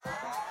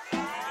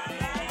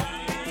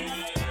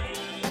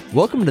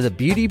Welcome to the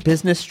Beauty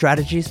Business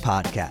Strategies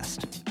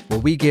Podcast,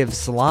 where we give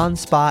salon,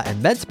 spa, and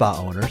med spa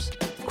owners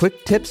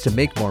quick tips to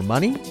make more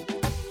money,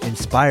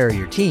 inspire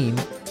your team,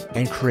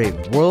 and create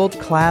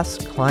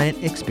world-class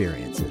client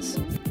experiences.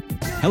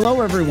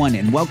 Hello, everyone,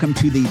 and welcome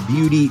to the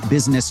Beauty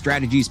Business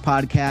Strategies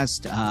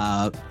Podcast.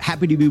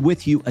 Happy to be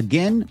with you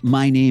again.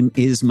 My name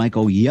is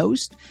Michael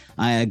Yost.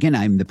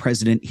 I'm the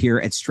president here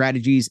at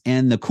Strategies,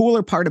 and the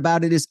cooler part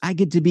about it is I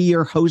get to be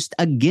your host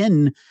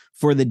again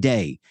for the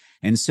day.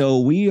 And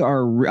so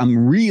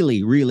I'm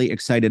really, really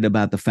excited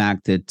about the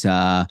fact that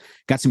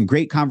got some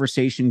great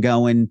conversation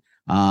going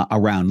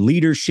around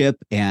leadership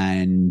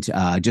and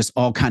just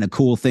all kind of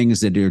cool things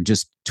that are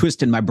just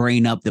twisting my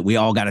brain up that we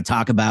all got to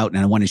talk about.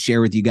 And I want to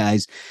share with you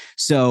guys.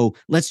 So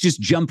let's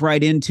just jump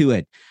right into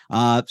it.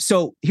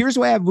 So here's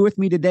what I have with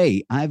me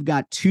today. I've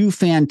got two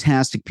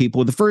fantastic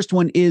people. The first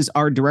one is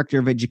our Director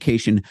of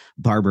Education,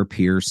 Barbara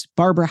Pierce.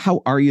 Barbara,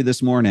 how are you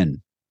this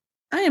morning?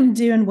 I am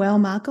doing well,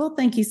 Michael.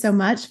 Thank you so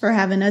much for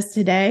having us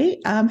today.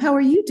 How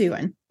are you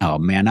doing? Oh,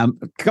 man, I'm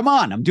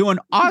doing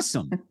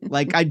awesome.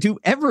 Like I do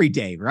every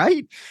day,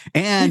 right?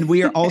 And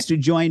we are also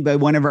joined by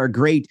one of our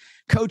great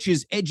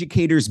coaches,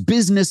 educators,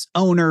 business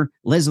owner,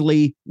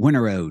 Leslie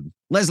Winterode.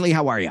 Leslie,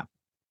 how are you?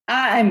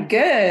 I'm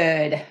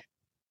good.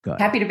 Good.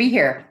 Happy to be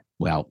here.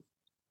 Well,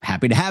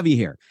 happy to have you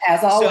here.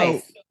 As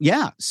always.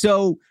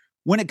 So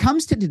when it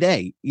comes to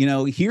today,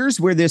 here's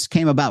where this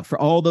came about for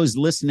all those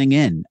listening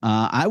in.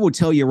 I will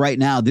tell you right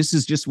now, this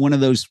is just one of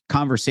those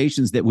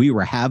conversations that we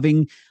were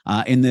having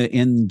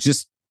in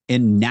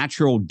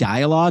natural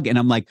dialogue. And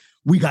I'm like,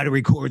 we got to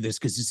record this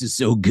because this is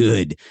so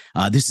good.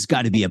 This has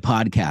got to be a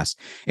podcast.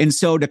 And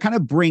so to kind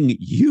of bring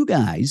you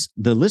guys,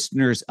 the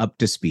listeners, up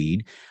to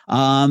speed,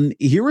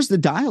 here was the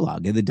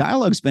dialogue. And the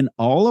dialogue's been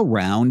all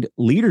around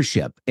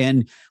leadership,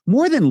 and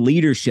more than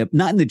leadership,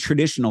 not in the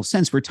traditional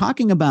sense. We're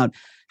talking about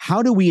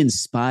how do we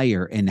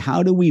inspire and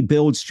how do we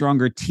build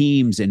stronger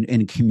teams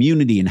and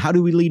community, and how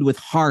do we lead with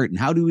heart and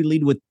how do we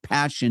lead with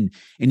passion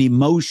and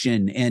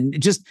emotion and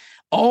just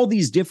all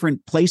these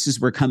different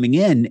places we're coming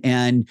in.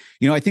 And,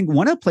 I think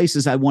one of the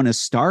places I want to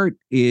start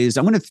is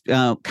I want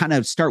to kind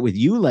of start with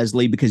you,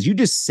 Leslie, because you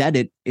just said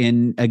it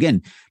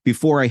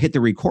before I hit the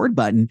record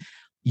button.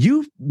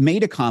 You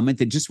made a comment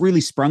that just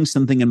really sprung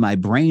something in my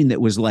brain that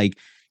was like,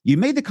 you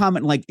made the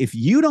comment like, if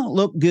you don't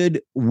look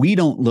good, we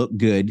don't look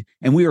good.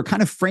 And we were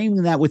kind of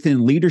framing that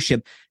within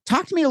leadership.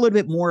 Talk to me a little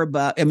bit more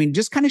about,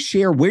 just kind of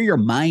share where your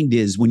mind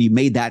is when you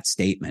made that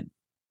statement.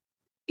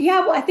 Yeah,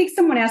 well, I think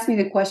someone asked me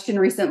the question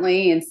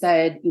recently and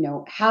said,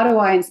 how do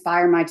I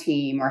inspire my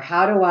team? Or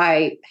how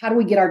do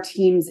we get our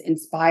teams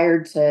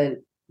inspired to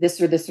this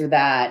or this or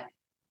that?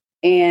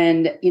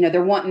 And,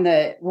 we're wanting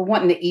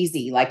the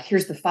easy, like,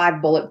 here's the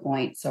 5 bullet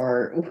points,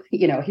 or,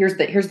 here's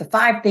the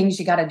 5 things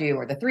you got to do,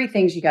 or the 3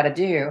 things you got to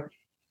do.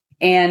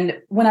 And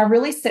when I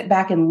really sit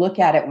back and look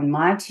at it, when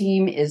my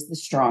team is the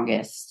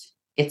strongest,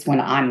 it's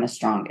when I'm the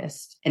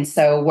strongest. And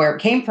so where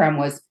it came from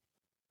was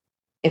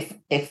if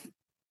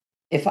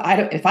I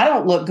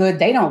don't look good,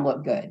 they don't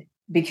look good,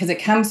 because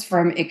it comes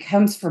from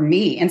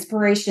me.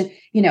 Inspiration,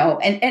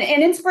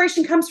 and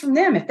inspiration comes from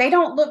them. If they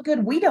don't look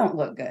good, we don't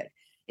look good.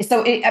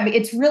 So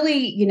it's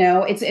really,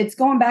 it's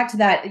going back to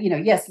that,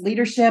 yes,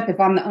 leadership. If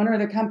I'm the owner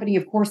of the company,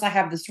 of course I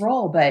have this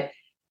role, but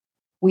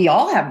we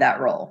all have that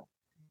role,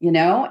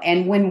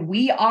 and when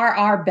we are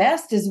our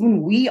best is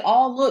when we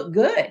all look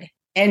good.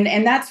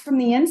 And that's from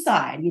the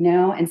inside,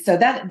 and so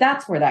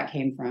that's where that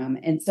came from.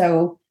 And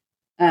so,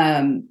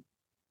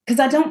 because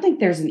I don't think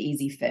there's an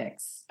easy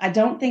fix. I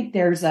don't think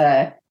there's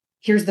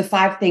here's the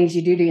 5 things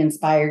you do to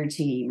inspire your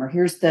team, or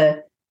here's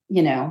the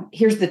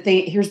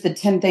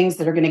 10 things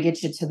that are going to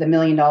get you to the $1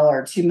 million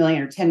or 2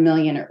 million or 10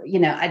 million, or,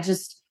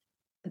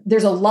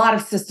 there's a lot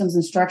of systems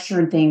and structure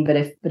and thing, but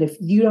if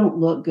you don't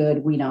look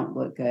good, we don't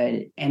look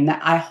good. And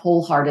I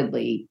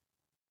wholeheartedly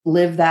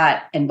live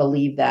that and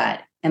believe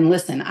that. And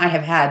listen, I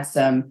have had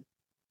some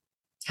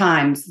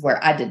times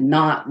where I did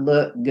not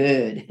look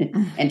good,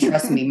 and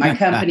trust me, my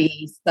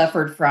company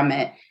suffered from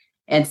it.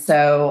 And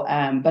so,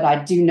 but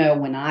I do know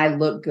when I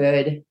look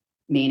good,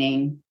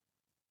 meaning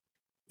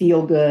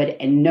feel good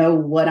and know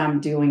what I'm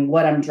doing,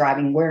 what I'm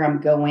driving, where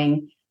I'm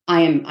going,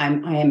 I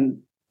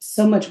am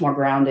so much more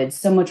grounded,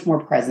 so much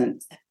more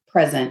present,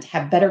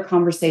 have better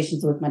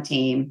conversations with my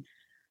team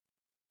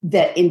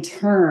that in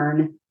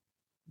turn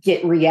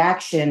get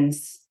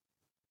reactions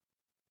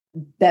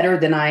better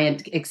than I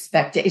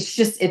expected.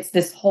 It's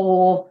this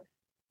whole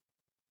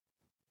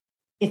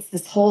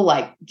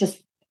like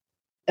just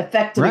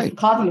effect, right?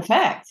 Cause and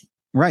effect.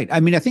 Right. I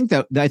think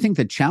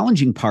the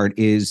challenging part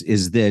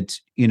is that,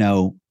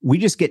 we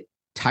just get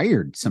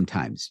tired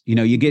sometimes.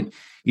 You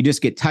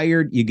just get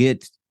tired.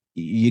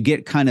 You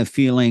get kind of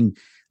feeling,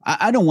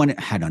 I don't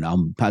know,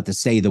 I'm about to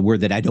say the word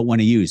that I don't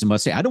want to use. I'm about to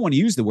say, I don't want to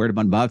use the word,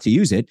 but I'm about to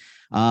use it.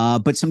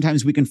 But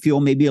sometimes we can feel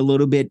maybe a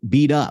little bit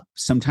beat up.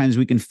 Sometimes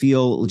we can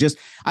feel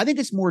I think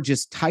it's more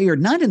just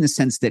tired, not in the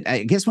sense that,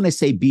 I guess when I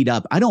say beat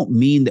up, I don't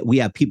mean that we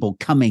have people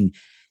coming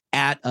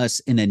at us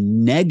in a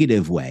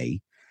negative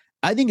way.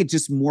 I think it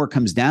just more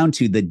comes down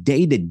to the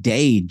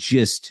day-to-day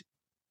just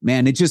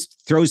man, it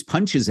just throws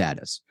punches at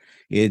us.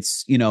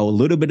 It's, a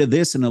little bit of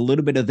this and a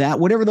little bit of that,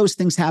 whatever those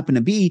things happen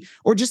to be,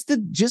 or just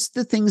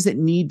the things that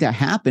need to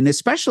happen.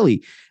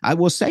 Especially, I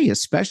will say,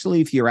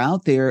 especially if you're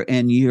out there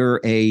and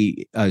you're a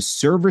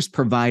service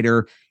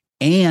provider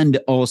and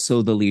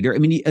also the leader. I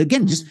mean,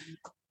 again, just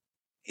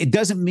it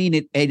doesn't mean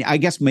it. And I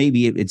guess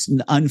maybe it's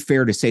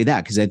unfair to say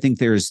that, because I think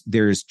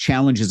there's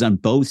challenges on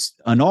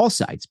all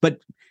sides. But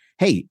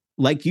hey,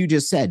 like you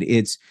just said,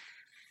 it's,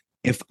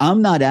 if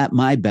I'm not at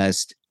my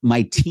best,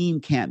 my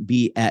team can't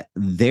be at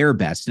their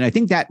best. And I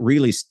think that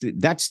really,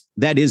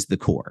 that is the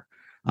core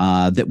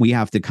that we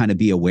have to kind of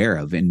be aware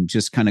of, and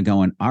just kind of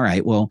going, all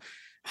right, well,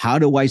 how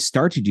do I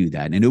start to do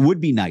that? And it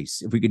would be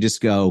nice if we could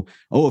just go,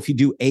 oh, if you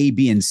do A,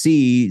 B, and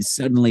C,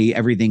 suddenly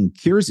everything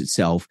cures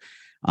itself.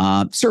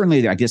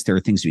 Certainly, I guess there are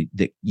things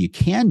that you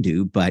can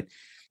do, but,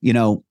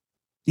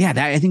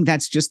 I think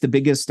that's just the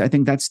biggest, I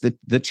think that's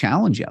the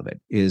challenge of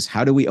it, is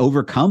how do we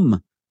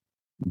overcome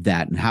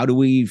that, and how do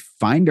we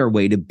find our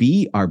way to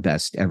be our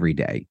best every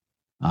day?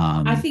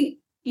 I think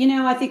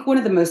one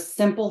of the most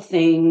simple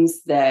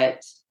things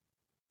that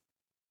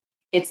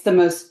it's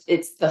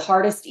the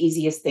hardest,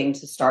 easiest thing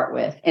to start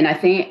with. And I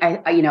think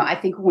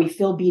when we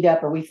feel beat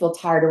up, or we feel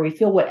tired, or we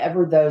feel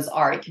whatever those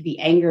are, it could be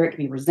anger, it could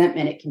be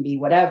resentment, it can be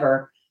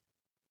whatever.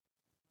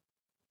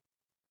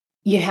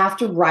 You have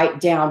to write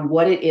down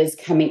what it is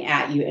coming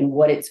at you and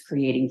what it's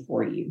creating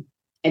for you.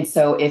 And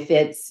so if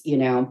it's,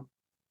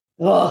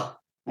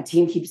 my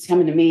team keeps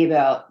coming to me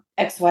about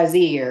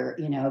XYZ, or,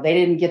 they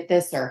didn't get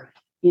this, or,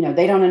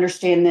 they don't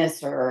understand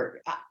this,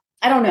 or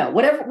I don't know,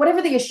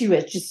 whatever the issue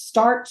is, just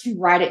start to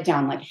write it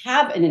down. Like,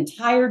 have an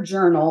entire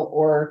journal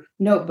or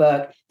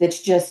notebook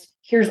that's just,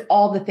 here's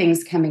all the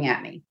things coming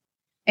at me.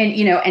 And,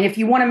 and if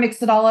you want to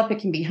mix it all up, it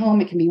can be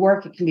home, it can be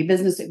work, it can be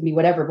business, it can be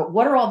whatever, but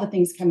what are all the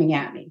things coming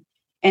at me?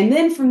 And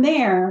then from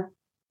there,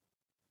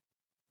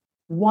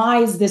 why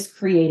is this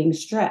creating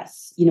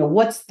stress?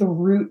 What's the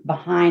root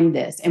behind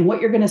this? And what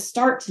you're going to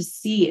start to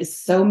see is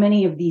so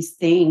many of these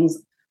things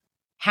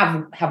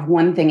have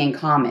one thing in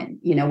common.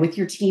 With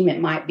your team, it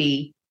might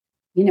be,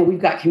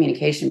 we've got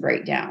communication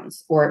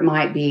breakdowns, or it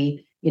might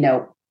be,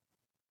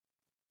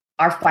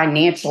 our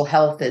financial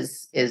health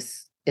is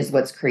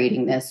what's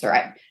creating this, or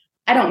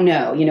I don't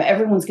know.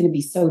 Everyone's going to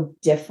be so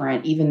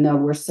different, even though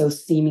we're so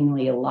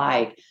seemingly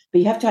alike. But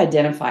you have to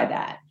identify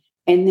that.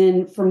 And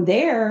then from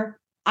there,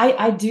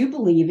 I do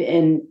believe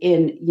in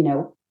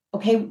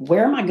okay,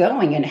 where am I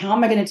going, and how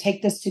am I going to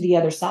take this to the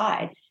other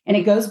side? And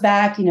it goes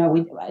back,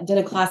 I did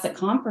a class at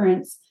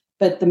conference,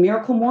 but the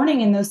miracle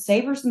morning and those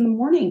savers in the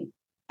morning,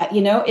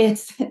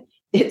 it's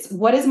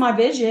what is my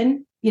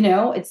vision?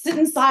 It's sit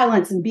in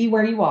silence and be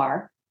where you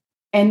are.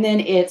 And then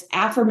it's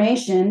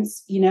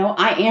affirmations.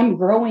 I am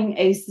growing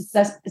a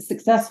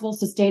successful,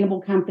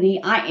 sustainable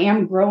company. I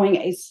am growing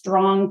a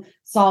strong,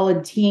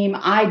 solid team.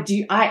 I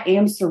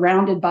am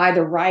surrounded by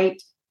the right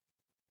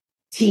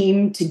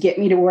team to get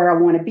me to where I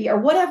want to be, or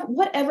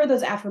whatever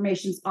those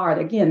affirmations are.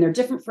 Again, they're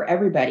different for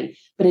everybody,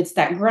 but it's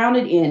that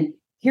grounded in,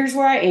 here's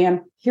where I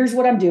am, here's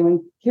what I'm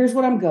doing, here's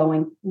what I'm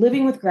going,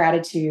 living with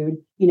gratitude,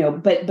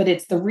 but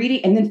it's the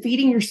reading, and then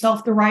feeding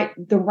yourself the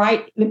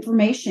right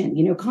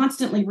information,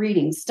 constantly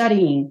reading,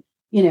 studying,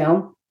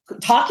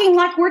 talking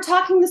like we're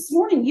talking this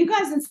morning. You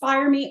guys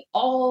inspire me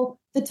all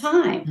the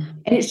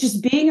time. And it's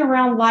just being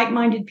around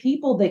like-minded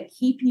people that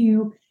keep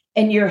you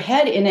and your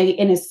head in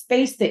a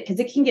space that, because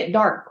it can get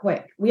dark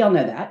quick. We all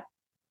know that,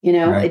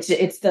 right.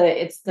 It's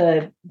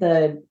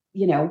the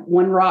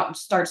one rock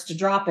starts to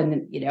drop,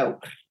 and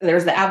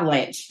there's the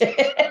avalanche.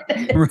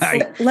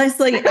 Right.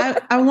 Leslie,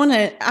 I want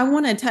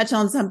to touch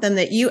on something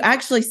that you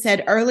actually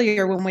said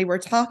earlier when we were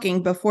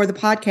talking before the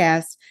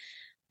podcast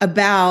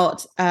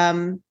about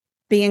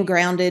being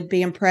grounded,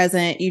 being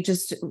present. You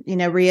just,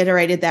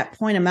 reiterated that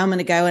point a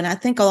moment ago. And I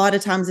think a lot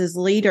of times as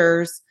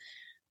leaders,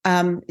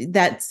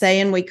 that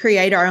saying we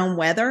create our own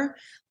weather.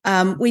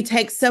 We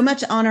take so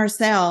much on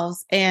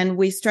ourselves, and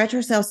we stretch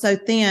ourselves so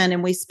thin,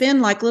 and we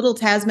spin like little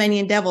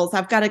Tasmanian devils.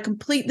 I've got to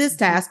complete this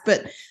task,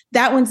 but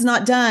that one's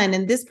not done,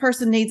 and this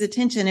person needs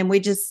attention, and we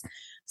just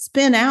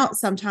spin out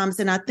sometimes.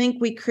 And I think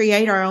we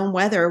create our own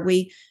weather.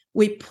 We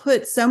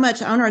put so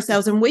much on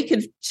ourselves, and we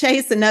could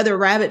chase another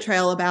rabbit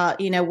trail about,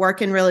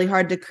 working really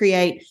hard to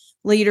create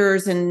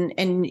leaders and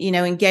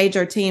engage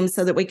our teams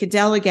so that we could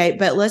delegate.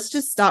 But let's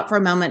just stop for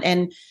a moment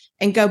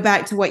and go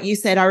back to what you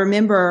said. I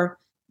remember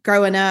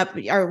growing up,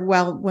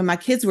 when my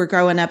kids were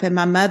growing up, and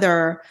my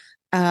mother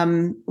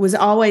was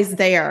always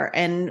there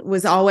and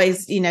was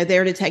always,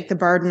 there to take the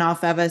burden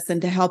off of us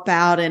and to help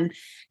out. And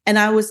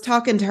I was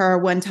talking to her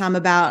one time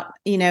about,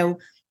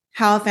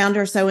 how I found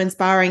her so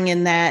inspiring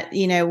in that,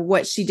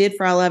 what she did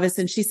for all of us.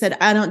 And she said,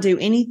 I don't do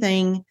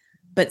anything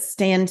but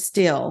stand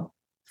still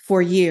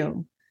for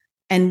you.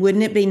 And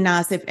wouldn't it be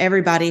nice if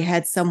everybody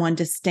had someone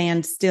to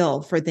stand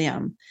still for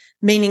them?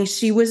 Meaning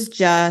she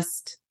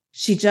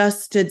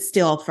just stood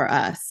still for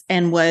us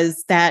and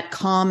was that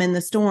calm in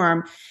the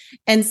storm.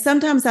 And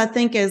sometimes I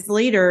think as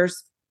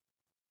leaders,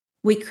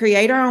 we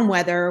create our own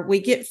weather, we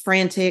get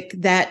frantic,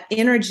 that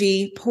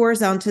energy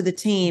pours onto the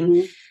team.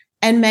 Mm-hmm.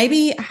 And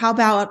maybe how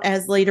about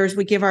as leaders,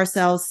 we give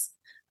ourselves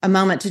a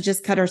moment to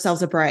just cut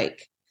ourselves a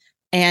break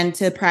and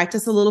to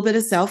practice a little bit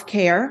of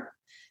self-care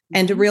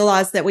and to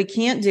realize that we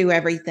can't do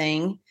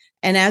everything.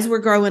 And as we're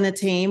growing a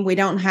team, we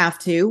don't have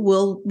to.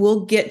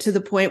 We'll get to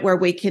the point where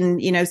we can,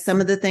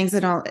 some of the things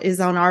that is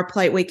on our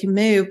plate, we can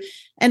move.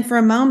 And for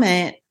a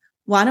moment,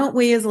 why don't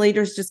we as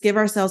leaders just give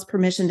ourselves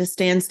permission to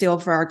stand still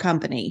for our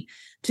company,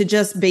 to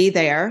just be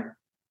there,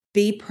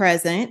 be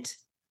present,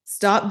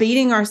 stop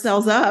beating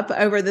ourselves up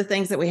over the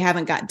things that we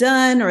haven't got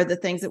done or the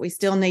things that we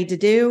still need to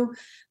do,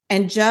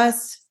 and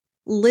just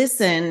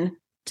listen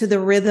to the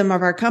rhythm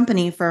of our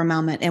company for a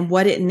moment and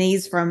what it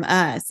needs from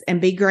us, and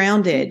be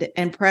grounded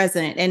and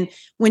present. And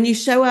when you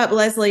show up,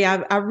 Leslie,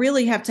 I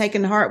really have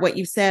taken to heart what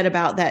you said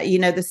about that,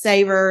 the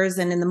savers,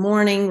 and in the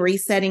morning,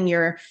 resetting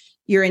your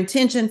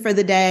intention for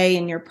the day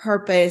and your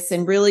purpose,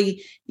 and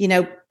really,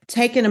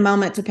 taking a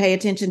moment to pay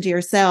attention to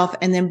yourself,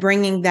 and then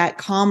bringing that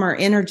calmer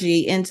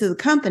energy into the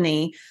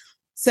company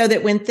so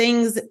that when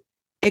things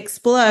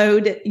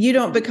explode, you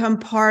don't become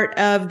part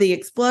of the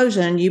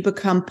explosion. You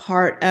become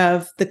part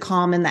of the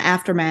calm and the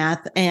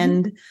aftermath.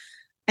 And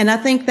I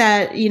think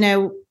that,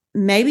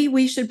 maybe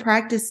we should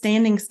practice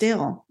standing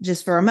still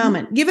just for a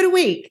moment. Give it a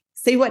week,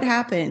 see what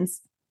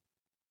happens.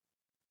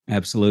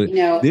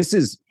 Absolutely. I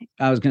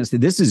was going to say,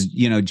 this is,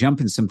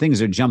 jumping, some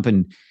things are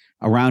jumping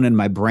around in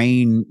my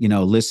brain,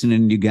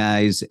 listening to you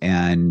guys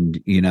and,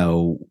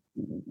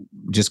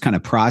 just kind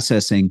of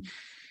processing.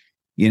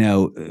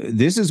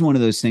 This is one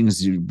of those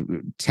things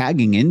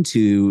tagging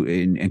into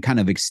and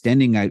kind of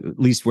extending, at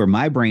least where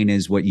my brain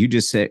is, what you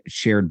just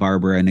shared,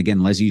 Barbara. And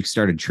again, Leslie, you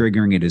started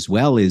triggering it as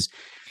well, is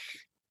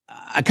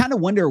I kind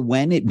of wonder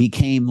when it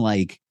became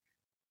like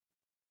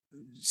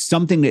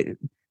something that,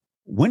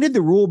 when did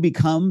the rule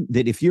become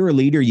that if you're a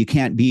leader, you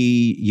can't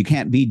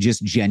be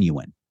just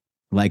genuine?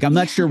 Like, I'm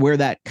not sure who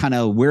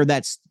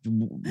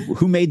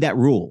made that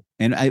rule.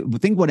 And I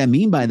think what I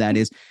mean by that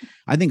is,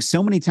 I think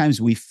so many times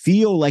we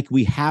feel like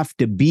we have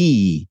to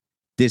be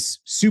this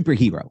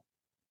superhero,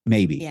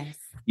 maybe. Yes.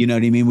 You know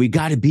what I mean? We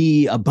got to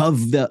be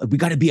above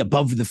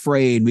the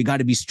fray, and we got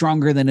to be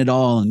stronger than it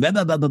all, and blah,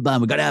 blah, blah, blah, blah.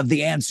 We got to have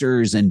the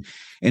answers and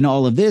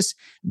all of this.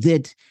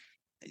 That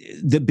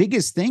the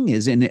biggest thing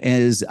is, and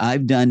as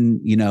I've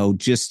done,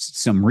 just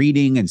some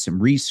reading and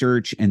some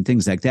research and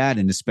things like that,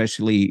 and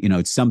especially,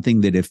 it's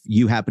something that if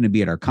you happen to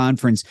be at our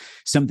conference,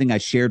 something I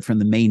shared from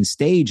the main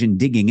stage and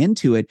digging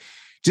into it,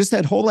 just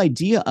that whole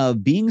idea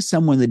of being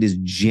someone that is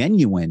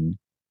genuine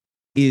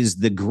is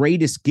the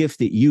greatest gift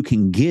that you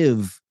can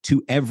give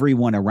to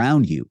everyone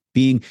around you.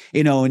 Being,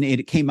 and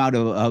it came out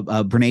of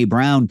Brene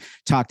Brown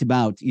talked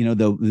about,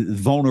 the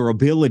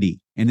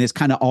vulnerability, and this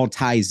kind of all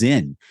ties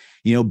in,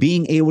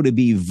 being able to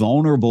be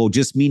vulnerable,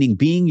 just meaning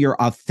being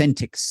your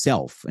authentic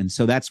self. And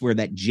so that's where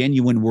that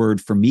genuine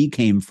word for me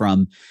came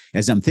from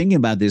as I'm thinking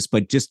about this,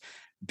 but just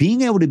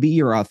being able to be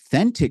your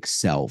authentic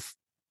self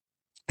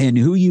and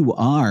who you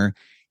are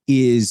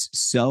is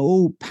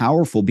so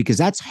powerful, because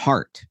that's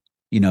heart,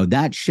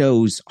 that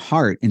shows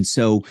heart. And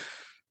so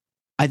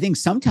I think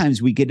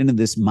sometimes we get into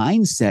this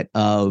mindset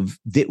of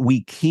that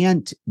we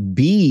can't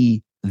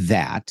be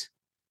that,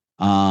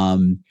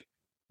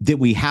 that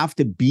we have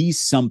to be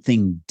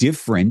something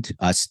different.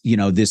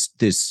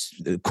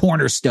 This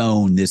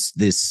cornerstone,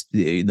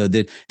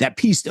 that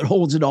piece that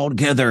holds it all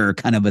together,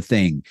 kind of a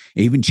thing. I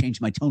even change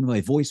my tone of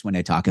my voice when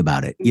I talk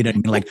about it. You know what I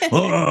mean? Like,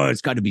 oh,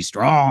 it's got to be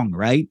strong,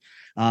 right?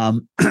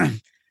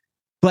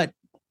 But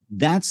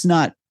that's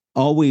not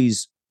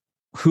always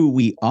who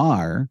we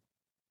are.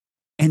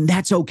 And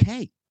that's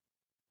okay,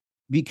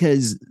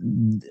 because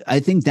I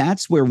think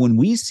that's where, when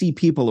we see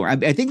people, or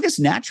I think this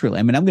naturally,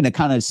 I'm going to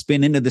kind of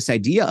spin into this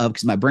idea of,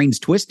 because my brain's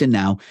twisted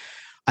now,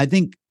 I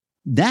think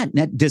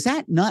does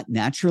that not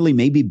naturally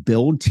maybe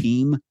build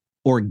team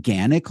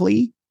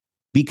organically?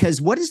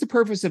 Because what is the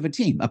purpose of a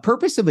team? A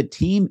purpose of a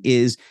team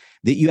is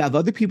that you have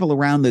other people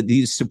around that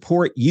you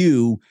support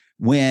you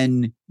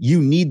when you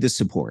need the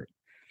support.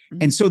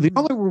 And so the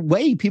only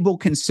way people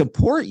can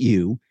support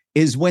you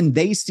is when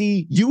they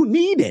see you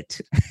need it,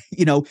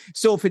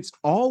 So if it's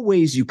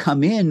always you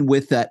come in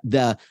with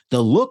the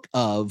look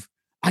of,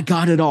 I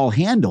got it all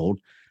handled,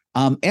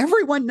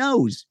 everyone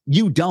knows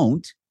you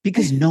don't,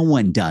 because no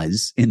one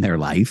does in their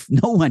life.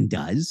 No one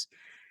does.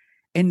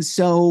 And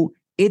so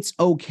it's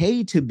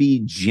okay to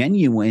be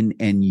genuine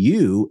and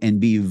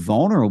be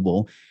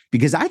vulnerable,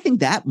 because I think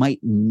that might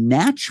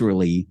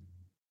naturally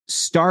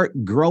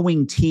start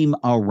growing team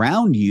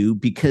around you,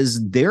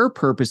 because their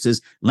purpose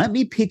is, let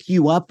me pick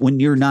you up when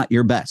you're not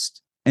your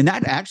best. And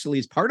that actually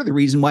is part of the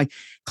reason why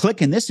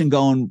clicking this and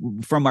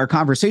going from our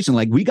conversation,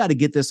 like, we got to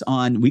get this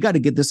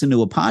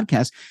into a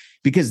podcast,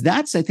 because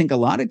that's, I think, a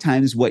lot of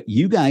times what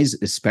you guys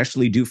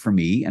especially do for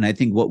me. And I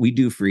think what we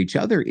do for each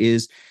other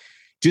is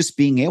just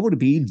being able to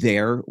be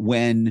there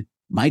when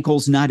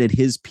Michael's not at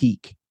his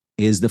peak.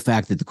 Is the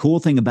fact that the cool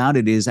thing about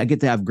it is I get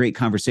to have great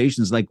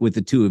conversations like with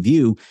the two of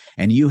you,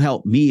 and you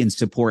help me and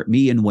support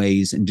me in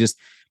ways,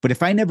 but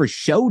if I never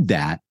showed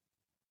that,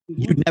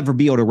 you'd never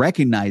be able to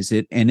recognize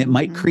it. And it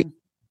might create,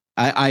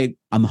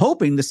 I'm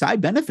hoping the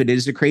side benefit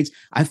is it creates,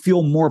 I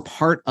feel more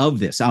part of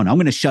this. I don't know. I'm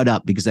going to shut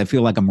up because I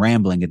feel like I'm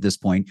rambling at this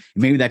point.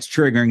 Maybe that's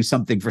triggering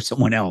something for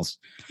someone else.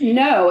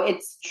 No,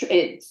 it's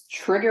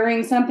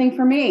triggering something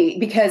for me,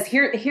 because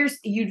here's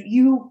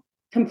you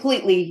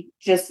completely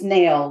just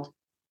nailed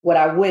what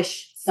I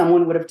wish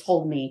someone would have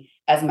told me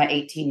as my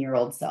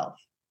 18-year-old self.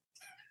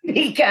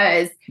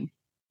 Because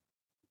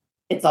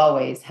it's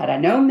always, had I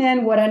known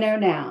then what I know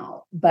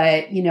now.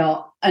 But,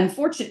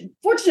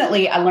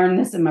 fortunately, I learned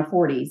this in my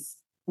 40s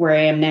where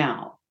I am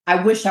now.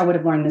 I wish I would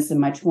have learned this in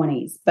my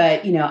 20s.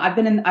 But,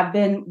 I've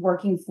been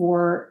working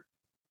for,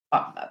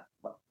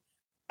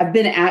 I've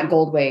been at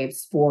Gold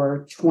Waves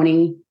for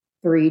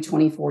 23,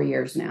 24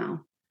 years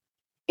now.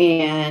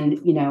 And,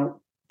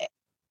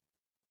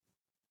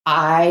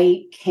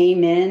 I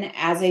came in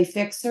as a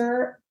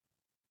fixer,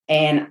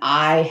 and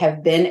I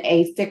have been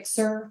a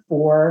fixer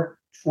for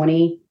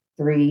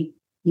 23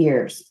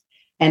 years.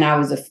 And I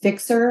was a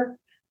fixer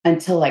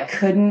until I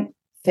couldn't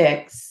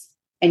fix.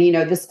 And,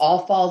 this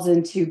all falls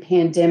into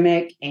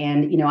pandemic.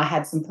 And, I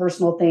had some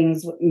personal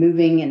things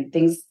moving and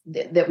things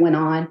that went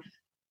on.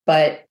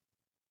 But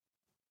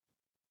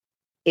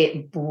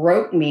it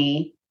broke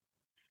me.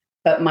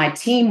 But my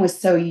team was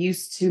so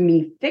used to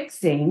me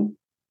fixing,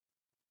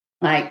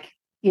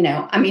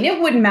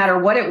 it wouldn't matter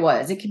what it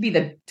was. It could be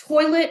the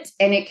toilet,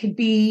 and it could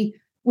be,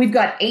 we've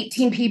got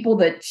 18 people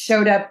that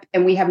showed up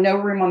and we have no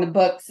room on the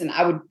books, and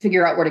I would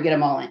figure out where to get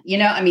them all in.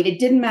 It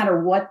didn't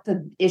matter what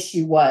the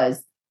issue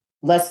was.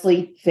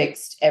 Leslie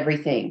fixed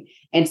everything.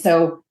 And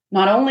so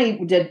not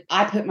only did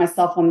I put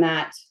myself on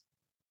that,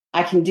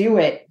 I can do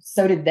it,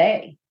 so did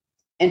they.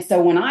 And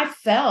so when I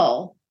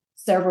fell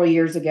several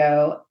years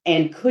ago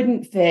and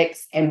couldn't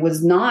fix and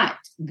was not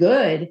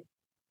good,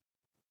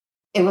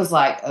 it was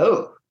like,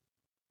 oh,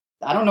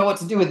 I don't know what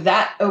to do with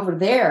that over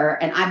there.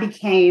 And I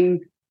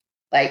became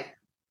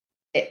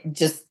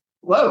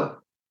whoa.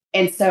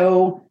 And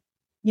so,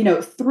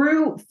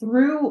 through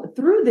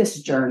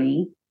this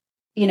journey,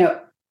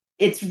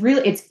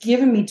 it's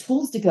given me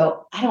tools to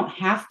go, I don't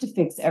have to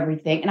fix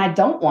everything, and I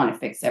don't want to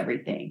fix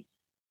everything.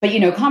 But,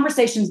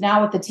 conversations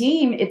now with the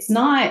team, it's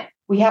not,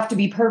 we have to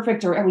be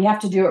perfect, or we have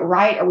to do it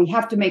right, or we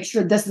have to make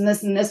sure this and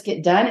this and this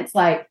get done. It's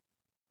like,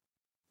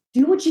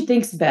 do what you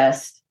think's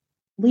best,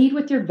 lead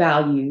with your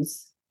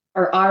values,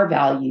 or our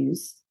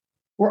values.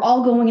 We're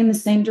all going in the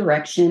same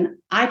direction.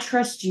 I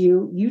trust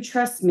you. You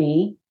trust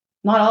me.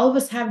 Not all of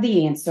us have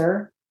the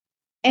answer.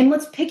 And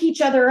let's pick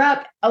each other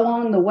up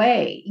along the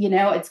way.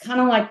 It's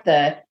kind of like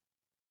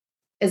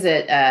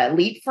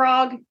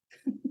leapfrog?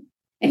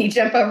 And you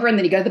jump over and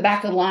then you go to the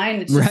back of the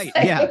line. It's right.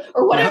 Yeah.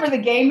 Or whatever the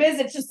game is.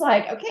 It's just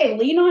like, okay,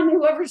 lean on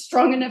whoever's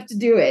strong enough to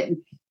do it.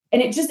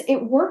 And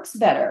it works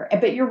better.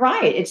 But you're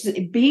right. It's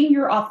just being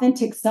your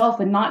authentic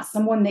self and not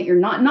someone that you're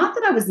not. Not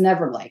that I was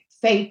never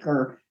fake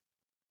or,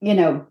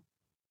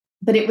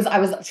 but I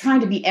was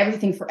trying to be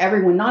everything for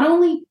everyone, not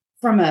only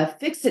from a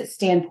fix-it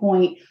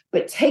standpoint,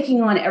 but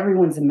taking on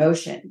everyone's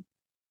emotion.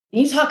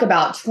 And you talk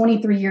about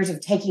 23 years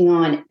of taking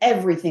on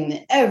everything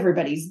that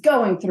everybody's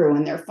going through,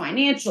 and their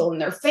financial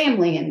and their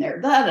family and their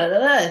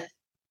da-da-da-da.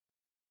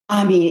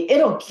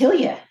 It'll kill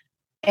you.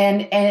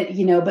 And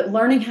but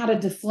learning how to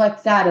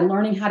deflect that, and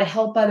learning how to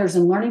help others,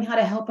 and learning how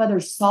to help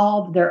others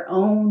solve their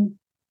own.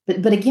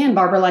 But again,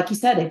 Barbara, like you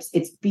said,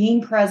 it's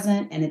being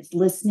present, and it's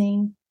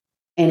listening,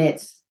 and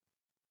it's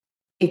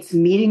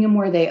meeting them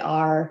where they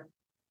are,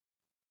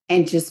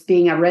 and just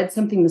being. I read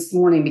something this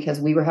morning because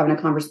we were having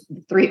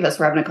the three of us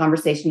were having a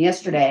conversation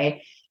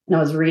yesterday, and I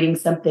was reading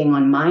something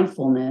on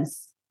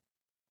mindfulness,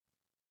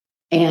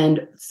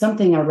 and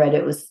something I read,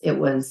 it was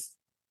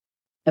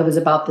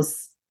about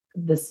this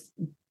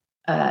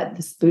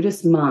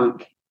Buddhist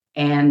monk,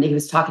 and he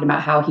was talking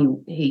about how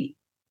he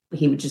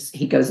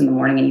goes in the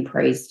morning and he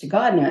prays to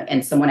God,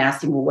 and someone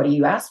asked him, well, what do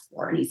you ask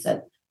for? And he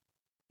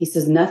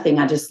says, nothing,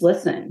 I just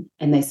listen.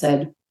 And they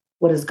said,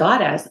 what does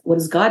God ask? What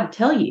does God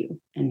tell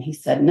you? And he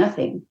said,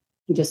 nothing,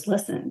 he just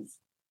listens.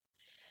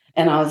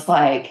 And I was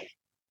like,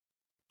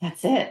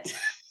 that's it.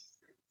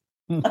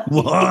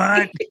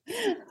 What?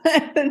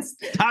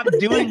 Stop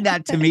doing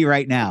that to me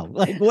right now.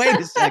 Wait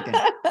a second.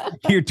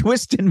 You're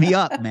twisting me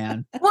up,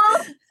 man.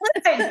 Well,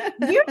 listen,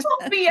 you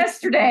told me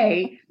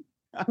yesterday,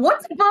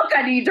 what's a book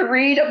I need to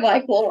read? I'm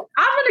like, well,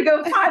 I'm going to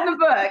go find the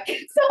book.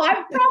 So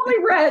I've probably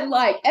read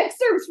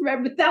excerpts from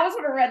it, but that was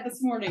what I read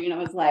this morning. And I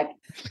was like,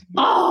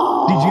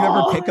 oh. Did you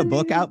ever pick a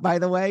book out, by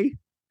the way?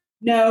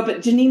 No, but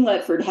Janine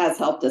Letford has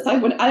helped us. I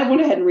went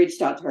ahead and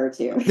reached out to her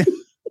too.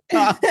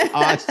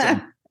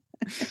 Awesome.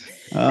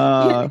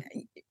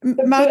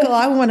 Michael,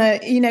 I want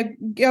to,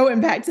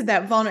 going back to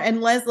that vulnerable,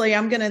 and Leslie,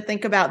 I'm going to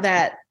think about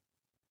that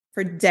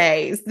for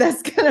days.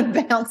 That's going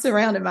to bounce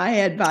around in my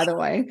head, by the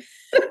way.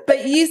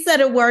 But you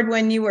said a word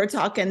when you were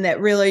talking that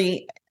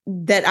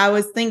I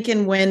was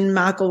thinking when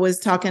Michael was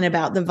talking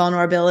about the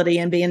vulnerability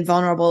and being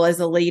vulnerable as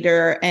a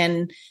leader.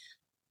 And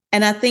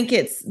I think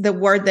it's the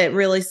word that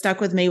really stuck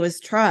with me was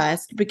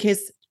trust,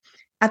 because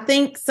I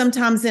think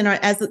sometimes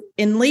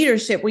in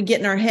leadership, we get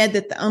in our head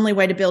that the only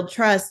way to build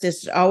trust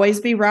is to always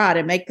be right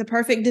and make the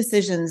perfect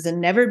decisions and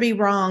never be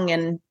wrong.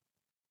 And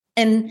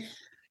And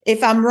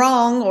if I'm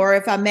wrong, or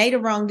if I made a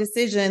wrong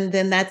decision,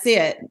 then that's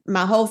it.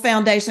 My whole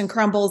foundation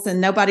crumbles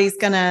and nobody's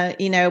going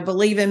to,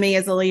 believe in me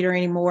as a leader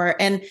anymore.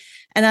 And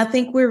I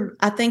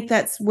think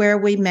that's where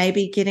we may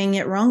be getting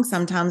it wrong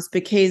sometimes,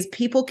 because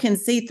people can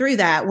see through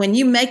that. When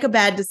you make a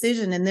bad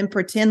decision and then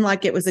pretend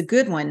like it was a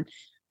good one,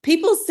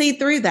 people see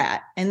through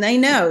that and they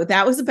know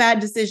that was a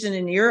bad decision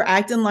and you're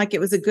acting like it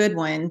was a good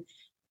one.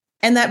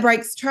 And that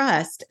breaks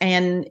trust.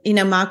 And,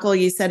 Michael,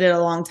 you said it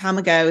a long time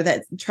ago,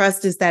 that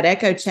trust is that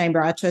echo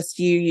chamber. I trust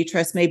you, you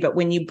trust me. But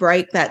when you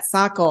break that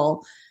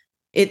cycle,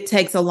 it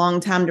takes a long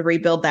time to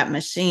rebuild that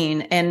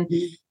machine. And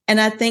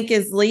I think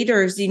as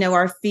leaders,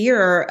 our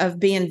fear of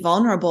being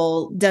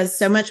vulnerable does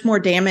so much more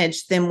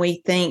damage than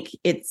we think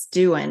it's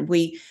doing.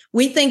 We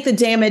think the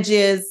damage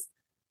is,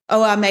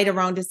 oh, I made a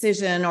wrong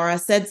decision, or I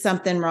said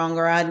something wrong,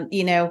 or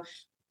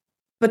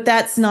but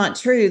that's not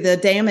true. The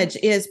damage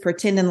is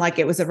pretending like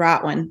it was a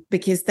right one,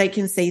 because they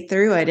can see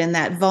through it. And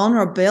that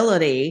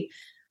vulnerability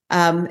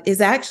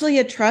is actually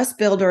a trust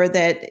builder,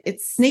 that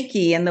it's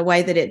sneaky in the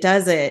way that it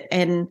does it.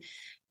 And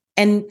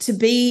to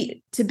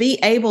be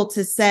able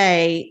to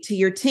say to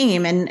your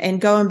team,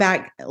 and going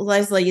back,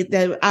 Leslie,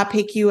 I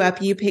pick you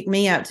up, you pick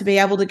me up, to be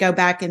able to go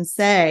back and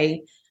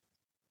say,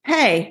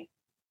 hey,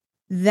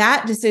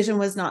 that decision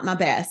was not my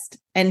best,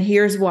 and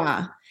here's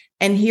why.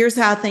 And here's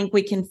how I think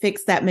we can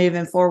fix that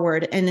moving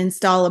forward and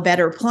install a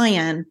better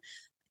plan,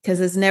 because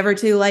it's never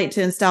too late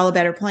to install a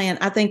better plan.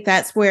 I think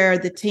that's where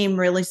the team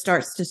really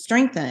starts to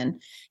strengthen.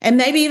 And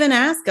maybe even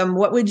ask them,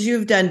 what would you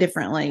have done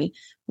differently?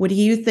 What do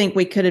you think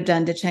we could have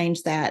done to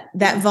change that?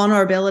 That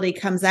vulnerability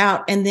comes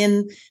out. And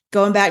then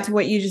going back to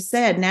what you just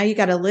said, now you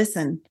got to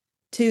listen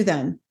to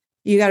them.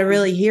 You got to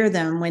really hear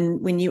them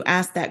when you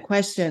ask that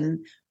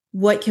question.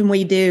 What can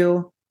we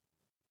do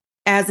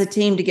as a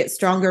team to get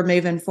stronger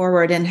moving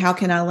forward? And how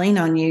can I lean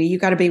on you? You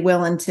got to be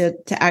willing to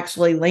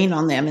actually lean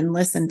on them and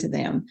listen to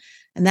them.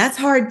 And that's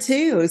hard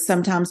too,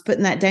 sometimes,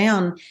 putting that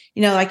down.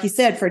 Like you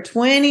said, for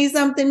 20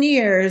 something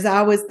years,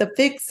 I was the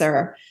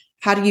fixer.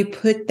 How do you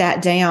put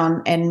that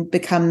down and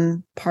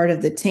become part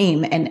of the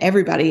team? And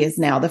everybody is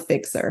now the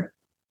fixer.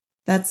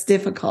 That's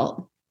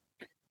difficult.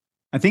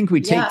 I think we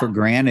take for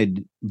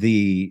granted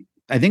the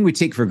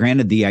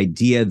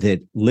idea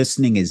that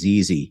listening is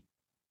easy.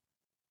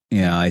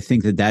 Yeah, I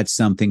think that's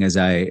something, as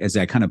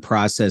I kind of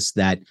process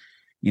that,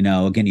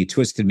 again, you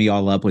twisted me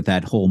all up with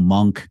that whole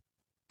monk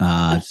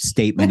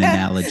statement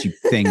analogy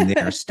thing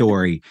there,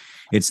 story.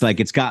 It's like,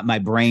 it's got my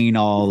brain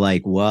all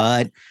like,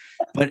 what?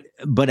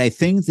 But I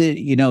think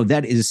that,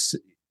 that is,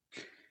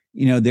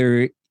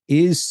 there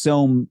is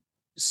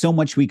so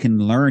much we can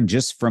learn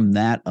just from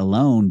that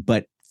alone.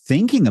 But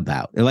thinking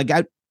about, like,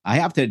 I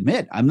have to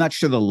admit, I'm not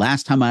sure the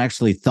last time I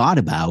actually thought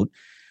about,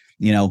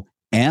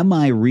 am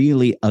I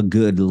really a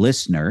good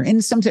listener?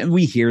 And sometimes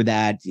we hear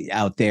that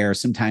out there.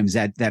 Sometimes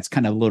that's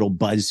kind of a little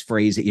buzz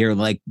phrase that you're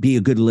like, be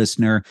a good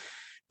listener.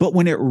 But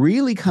when it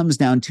really comes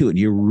down to it,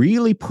 you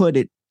really put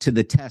it to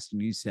the test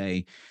and you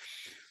say,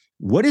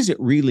 what does it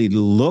really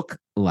look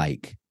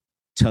like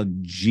to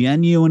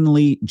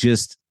genuinely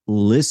just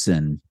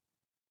listen?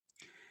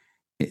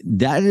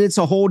 That it's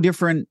a whole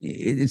different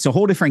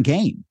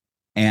game.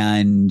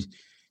 And,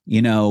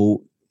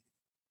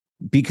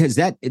 because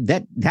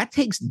that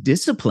takes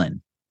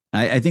discipline.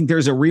 I think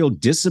there's a real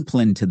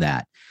discipline to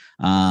that,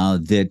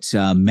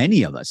 that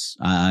many of us,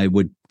 I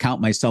would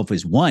count myself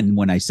as one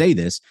when I say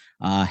this,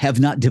 have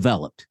not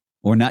developed,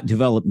 or not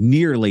developed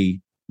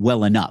nearly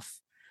well enough,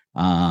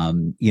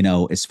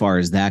 as far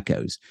as that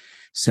goes.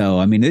 So,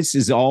 I mean, this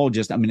is all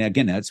just,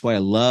 again, that's why I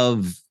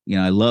love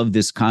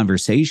this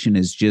conversation,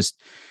 is just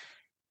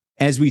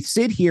as we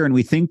sit here and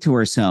we think to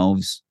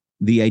ourselves,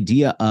 the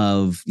idea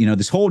of,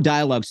 this whole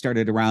dialogue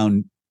started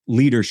around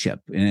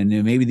leadership, and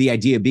maybe the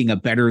idea of being a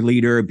better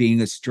leader,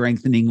 being a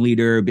strengthening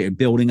leader,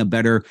 building a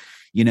better,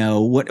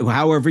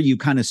 however you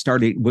kind of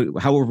started,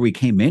 however we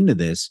came into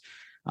this,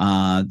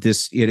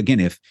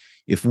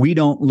 if we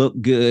don't look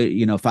good,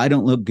 if I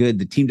don't look good,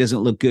 the team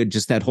doesn't look good,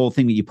 just that whole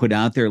thing that you put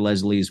out there,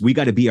 Leslie, is we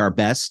got to be our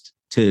best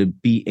to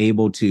be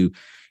able to,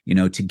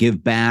 to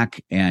give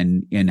back.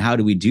 And how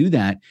do we do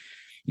that?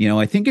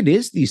 I think it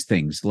is these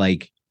things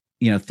like,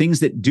 things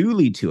that do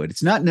lead to it.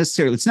 It's not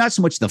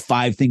so much the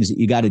 5 things that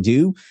you got to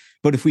do,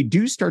 but if we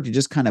do start to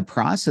just kind of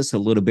process a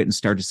little bit and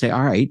start to say,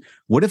 all right,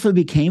 what if I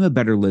became a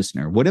better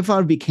listener? What if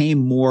I became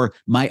more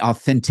my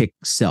authentic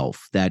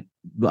self? That,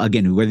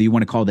 again, whether you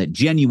want to call that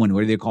genuine,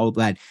 whether they call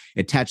that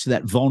attached to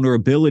that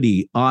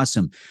vulnerability,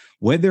 awesome.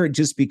 Whether it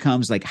just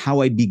becomes like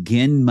how I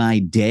begin my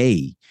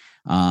day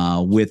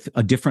with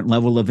a different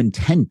level of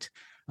intent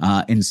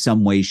in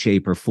some way,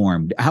 shape, or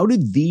form. How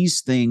did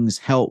these things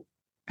help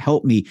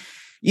me?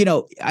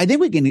 I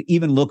think we can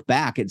even look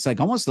back. It's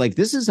like almost like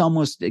this is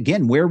almost,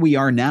 again, where we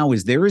are now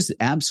is there is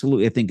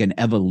absolutely, I think, an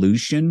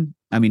evolution.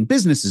 I mean,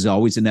 business is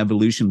always an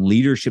evolution.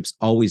 Leadership's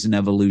always an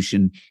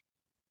evolution.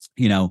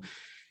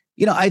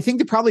 I think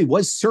there probably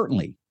was,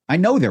 certainly. I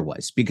know there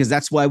was, because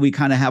that's why we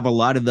kind of have a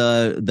lot of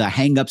the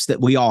hangups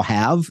that we all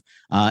have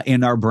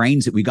in our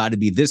brains, that we got to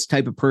be this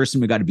type of person.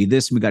 We got to be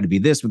this, we got to be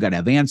this, we got to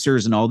have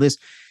answers and all this.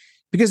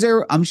 Because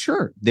I'm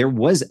sure there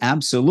was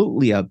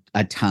absolutely a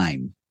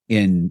time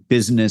in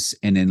business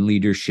and in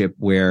leadership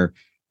where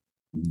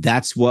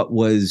that's what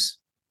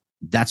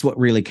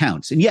really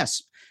counts. And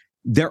yes,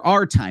 there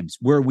are times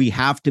where we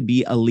have to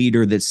be a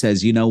leader that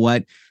says, you know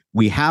what,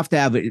 we have to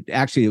have it.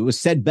 Actually, it was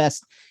said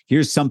best.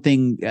 Here's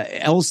something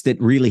else that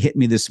really hit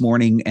me this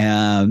morning.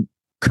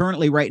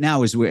 Currently, right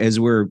now, as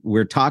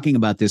we're talking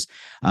about this,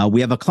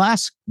 we have a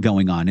class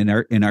going on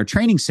in our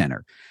training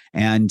center.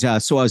 And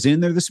so I was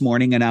in there this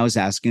morning and I was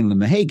asking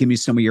them, hey, give me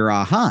some of your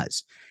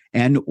ahas.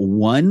 And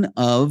one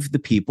of the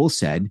people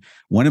said,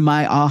 one of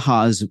my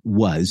ahas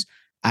was,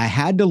 I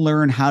had to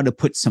learn how to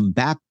put some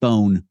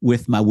backbone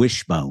with my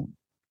wishbone.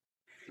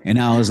 And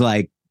I was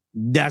like,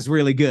 that's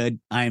really good.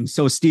 I am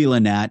so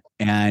stealing that.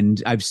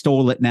 And I've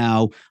stole it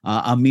now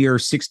a mere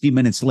 60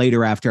 minutes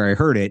later after I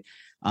heard it.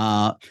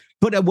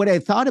 But what I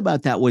thought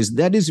about that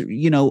is,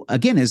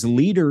 again, as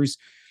leaders,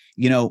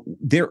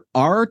 there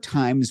are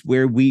times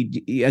where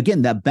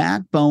that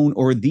backbone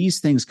or these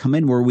things come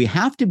in where we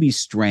have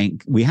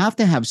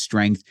to have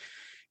strength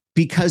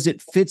because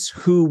it fits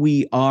who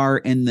we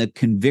are and the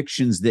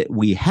convictions that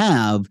we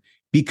have,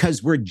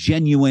 because we're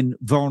genuine,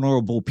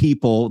 vulnerable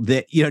people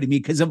that, you know what I mean?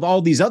 Because of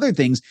all these other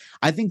things,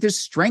 I think this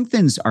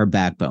strengthens our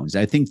backbones.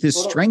 I think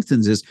this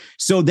strengthens us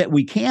so that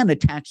we can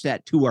attach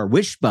that to our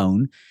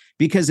wishbone,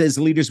 because as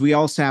leaders, we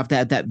also have to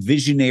have that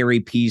visionary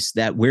piece,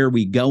 that where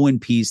we go in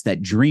piece,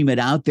 that dream it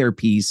out there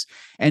piece,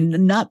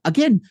 and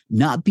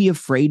not be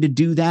afraid to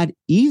do that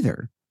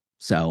either.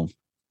 So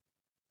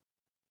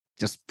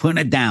just putting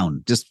it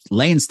down, just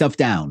laying stuff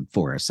down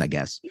for us, I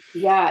guess.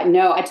 Yeah,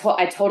 no,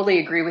 I totally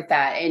agree with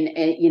that. And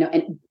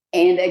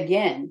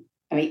again,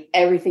 I mean,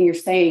 everything you're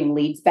saying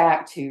leads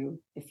back to,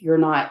 if you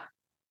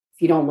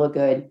don't look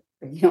good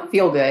or you don't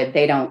feel good,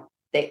 they don't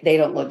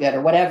look good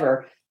or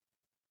whatever.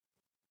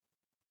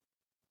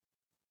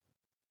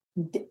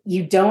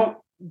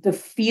 The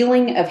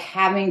feeling of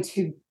having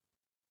to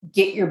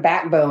get your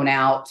backbone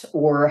out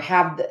or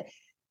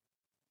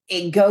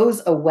it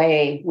goes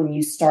away when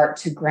you start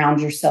to ground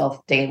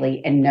yourself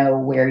daily and know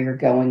where you're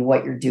going,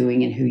 what you're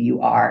doing, and who you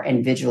are,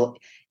 and visual.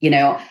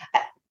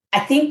 I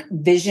think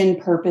vision,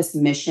 purpose,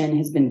 mission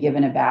has been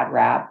given a bad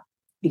rap,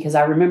 because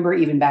I remember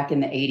even back in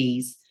the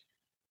 80s,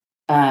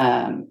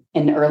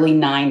 in the early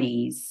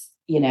 90s,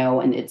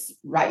 and it's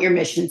write your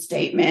mission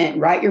statement,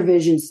 write your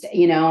vision,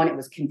 and it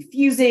was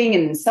confusing.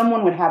 And then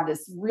someone would have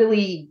this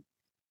really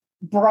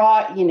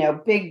broad,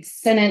 big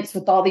sentence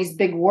with all these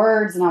big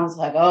words. And I was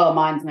like, oh,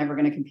 mine's never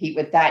going to compete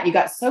with that. You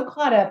got so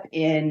caught up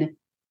in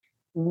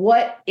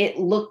what it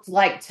looked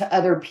like to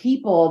other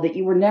people that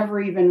you were never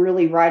even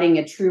really writing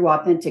a true,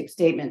 authentic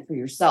statement for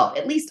yourself.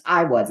 At least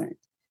I wasn't.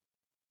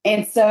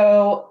 And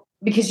so,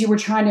 because you were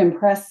trying to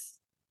impress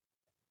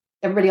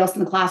everybody else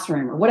in the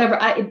classroom or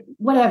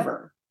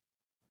whatever.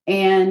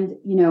 And,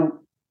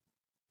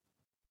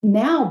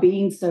 now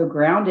being so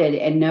grounded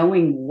and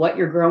knowing what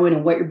you're growing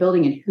and what you're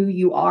building and who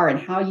you are and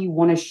how you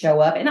want to show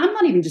up. And I'm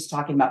not even just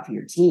talking about for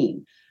your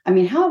team. I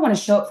mean, how I want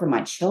to show up for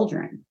my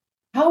children,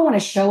 how I want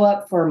to show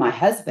up for my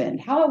husband,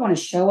 how I want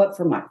to show up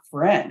for my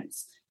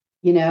friends.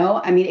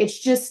 I mean, it's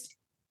just,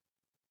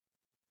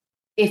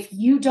 if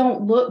you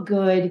don't look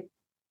good,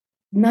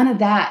 none of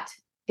that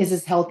is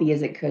as healthy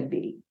as it could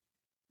be.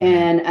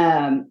 And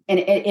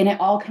it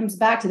all comes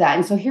back to that.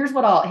 And so here's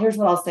what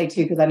I'll say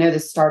too, because I know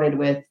this started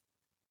with,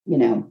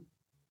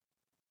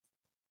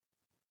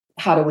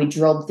 how do we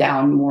drill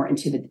down more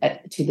into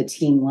the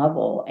team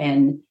level?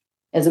 And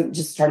as I'm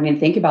just starting to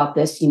think about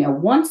this,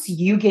 once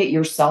you get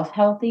yourself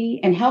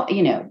healthy, and health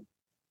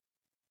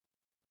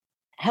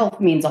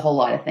means a whole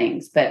lot of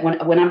things. But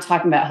when I'm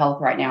talking about health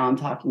right now, I'm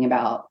talking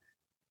about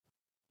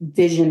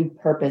vision,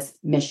 purpose,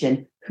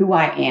 mission, who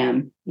I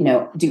am.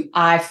 Do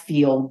I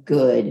feel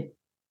good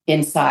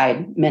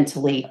inside,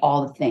 mentally,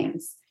 all the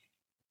things?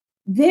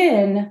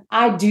 Then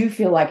I do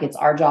feel like it's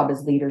our job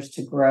as leaders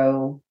to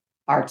grow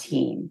our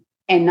team.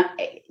 And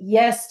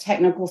yes,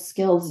 technical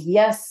skills.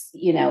 Yes,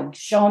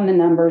 show them the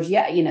numbers.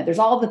 Yeah, there's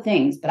all the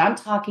things, but I'm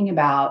talking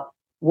about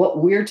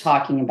what we're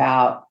talking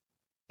about.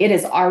 It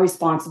is our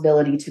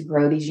responsibility to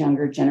grow these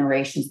younger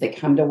generations that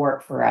come to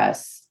work for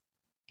us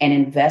and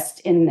invest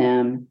in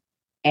them.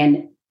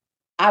 And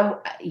I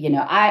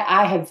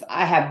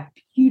have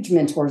huge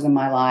mentors in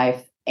my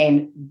life,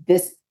 and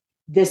this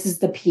is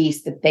the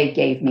piece that they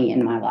gave me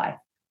in my life,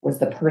 was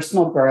the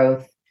personal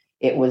growth.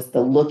 It was the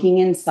looking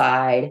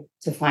inside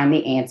to find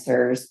the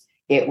answers.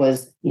 It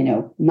was,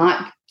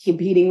 not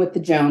competing with the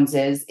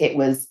Joneses. It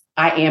was,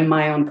 I am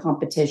my own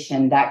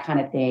competition, that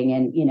kind of thing.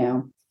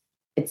 And,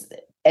 it's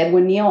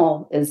Edwin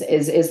Neal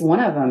is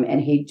one of them.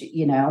 And he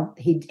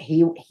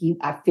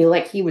I feel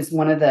like he was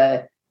one of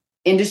the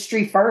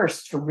industry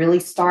first to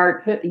really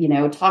start,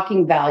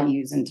 talking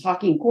values and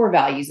talking core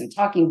values and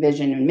talking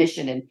vision and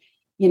mission and,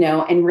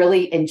 and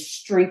really and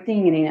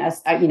strengthening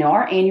us.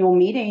 Our annual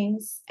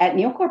meetings at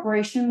Neal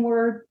Corporation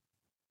were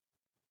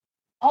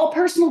all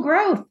personal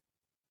growth.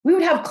 We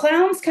would have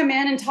clowns come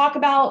in and talk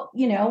about,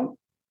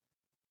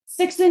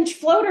 6-inch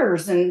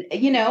floaters and,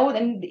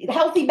 and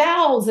healthy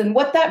bowels and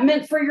what that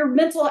meant for your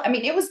mental. I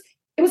mean, it was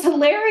it was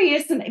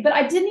hilarious. But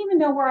I didn't even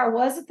know where I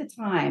was at the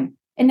time.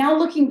 And now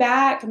looking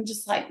back, I'm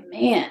just like,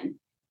 man,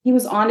 he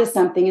was onto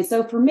something. And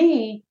so for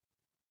me,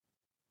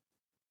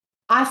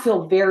 I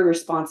feel very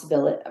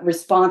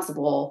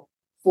responsible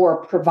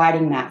for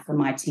providing that for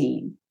my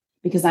team,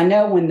 because I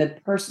know when the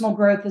personal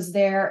growth is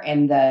there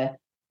and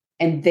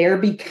they're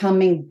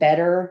becoming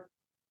better,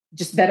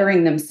 just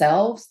bettering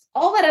themselves,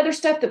 all that other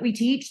stuff that we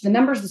teach, the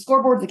numbers, the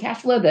scoreboards, the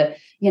cash flow,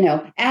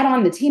 add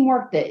on the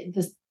teamwork,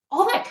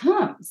 all that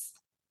comes.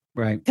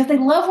 Right. Because they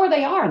love where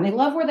they are and they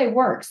love where they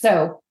work.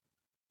 So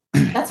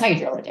that's how you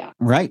drill it down.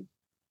 Right.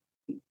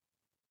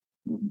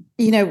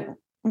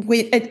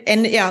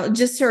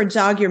 Just to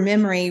jog your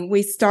memory,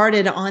 we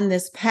started on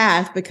this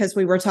path because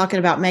we were talking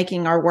about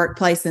making our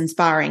workplace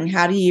inspiring.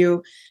 How do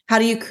you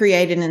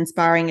create an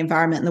inspiring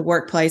environment in the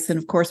workplace? And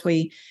of course,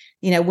 we,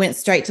 went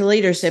straight to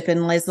leadership.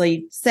 And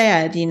Leslie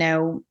said,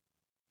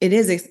 it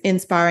is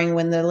inspiring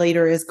when the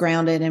leader is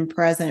grounded and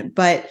present.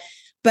 But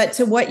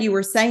to what you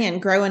were saying,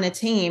 growing a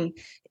team,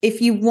 if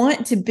you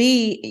want to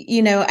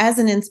be, as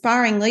an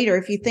inspiring leader,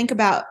 if you think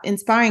about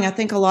inspiring, I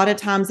think a lot of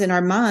times in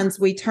our minds,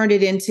 we turn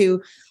it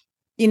into,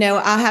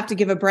 I have to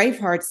give a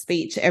Braveheart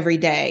speech every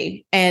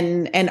day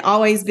and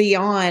always be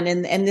on.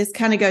 And this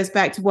kind of goes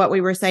back to what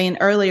we were saying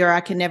earlier. I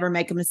can never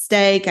make a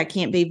mistake. I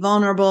can't be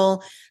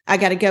vulnerable. I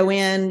got to go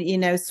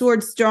in,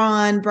 swords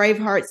drawn,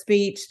 Braveheart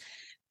speech,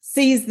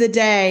 seize the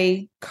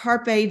day,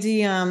 carpe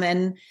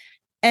diem.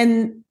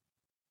 And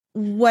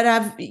what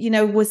I've,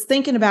 was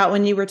thinking about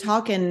when you were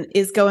talking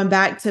is going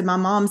back to my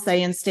mom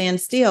saying,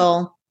 stand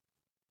still.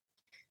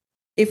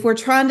 If we're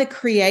trying to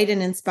create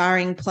an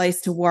inspiring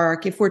place to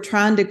work, if we're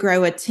trying to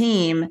grow a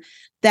team,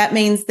 that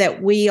means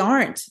that we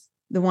aren't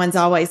the ones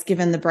always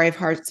giving the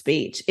Braveheart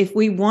speech. If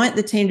we want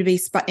the team to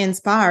be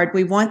inspired,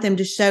 we want them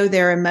to show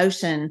their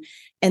emotion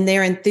and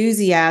their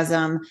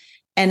enthusiasm.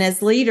 And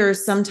as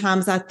leaders,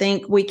 sometimes I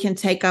think we can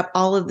take up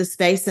all of the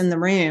space in the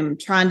room,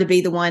 trying to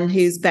be the one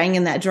who's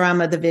banging that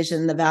drum of the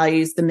vision, the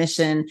values, the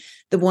mission,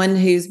 the one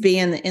who's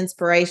being the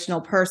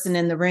inspirational person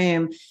in the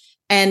room.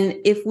 And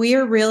if we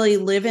are really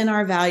living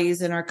our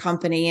values in our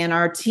company and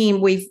our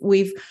team,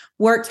 we've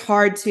worked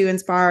hard to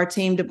inspire our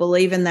team to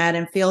believe in that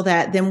and feel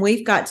that, then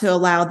we've got to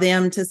allow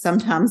them to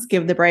sometimes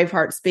give the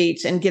Braveheart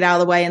speech and get out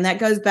of the way. And that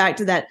goes back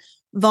to that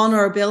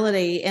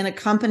vulnerability in a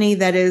company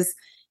that is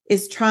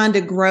trying to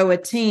grow a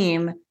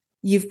team.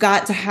 You've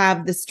got to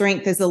have the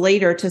strength as a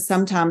leader to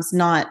sometimes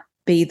not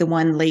be the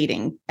one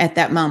leading at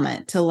that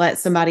moment, to let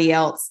somebody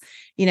else,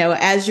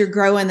 as you're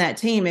growing that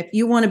team, if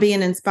you want to be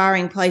an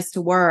inspiring place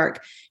to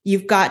work,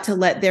 you've got to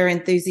let their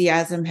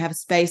enthusiasm have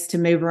space to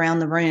move around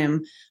the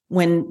room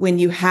when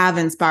you have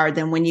inspired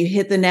them, when you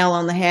hit the nail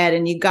on the head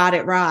and you got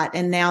it right.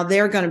 And now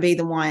they're going to be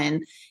the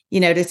one,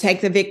 to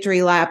take the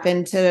victory lap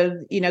and to,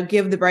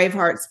 give the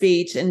Braveheart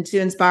speech and to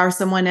inspire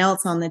someone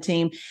else on the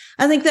team.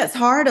 I think that's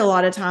hard a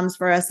lot of times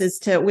for us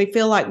we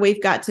feel like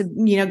we've got to,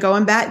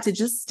 going back to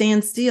just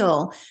stand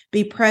still,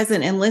 be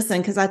present and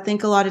listen. Because I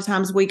think a lot of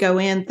times we go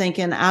in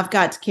thinking I've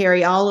got to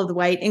carry all of the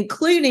weight,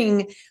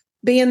 including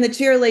being the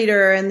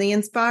cheerleader and the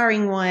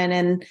inspiring one.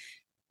 And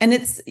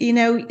it's,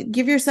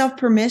 give yourself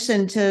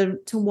permission to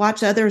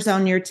watch others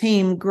on your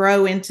team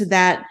grow into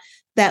that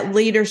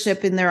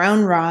leadership in their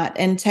own right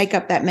and take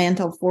up that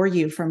mantle for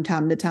you from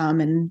time to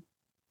time.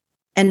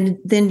 And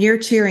then you're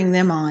cheering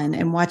them on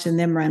and watching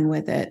them run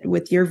with it,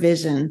 with your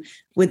vision,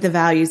 with the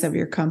values of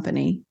your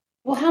company.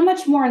 Well, how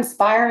much more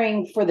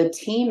inspiring for the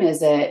team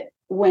is it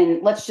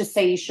when, let's just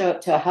say you show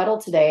up to a huddle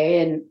today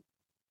and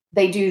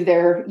they do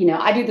their,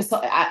 I do this.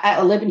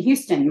 I live in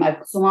Houston. My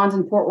salon's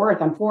in Fort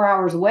Worth. I'm 4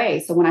 hours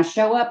away. So when I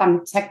show up,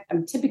 I'm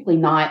typically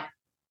not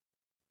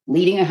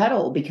leading a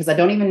huddle because I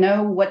don't even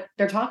know what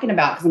they're talking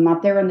about because I'm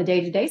not there on the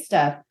day-to-day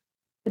stuff.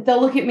 But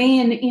they'll look at me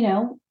and,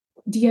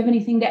 do you have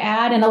anything to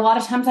add? And a lot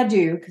of times I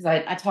do because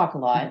I talk a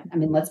lot. I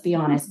mean, let's be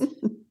honest.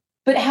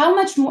 But how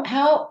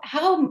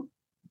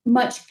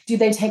much do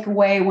they take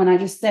away when I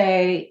just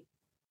say,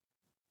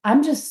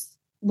 I'm just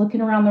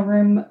looking around the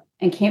room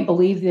and can't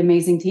believe the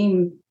amazing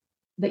team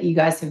that you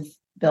guys have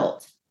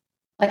built.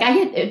 Like I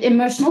get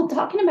emotional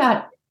talking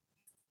about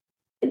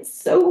it.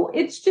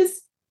 It's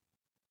just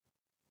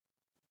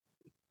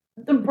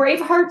the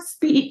Braveheart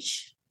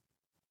speech.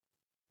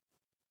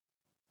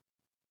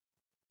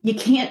 You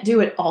can't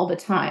do it all the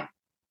time.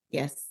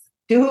 Yes.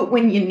 Do it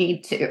when you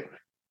need to.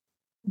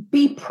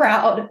 Be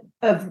proud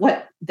of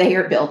what they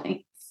are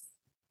building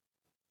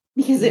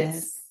because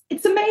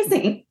it's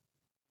amazing.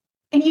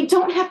 And you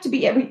don't have to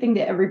be everything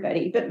to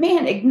everybody, but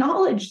man,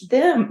 acknowledge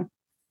them.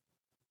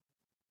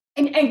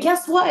 And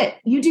guess what?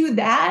 You do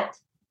that,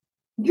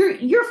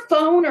 your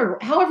phone or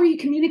however you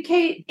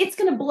communicate, it's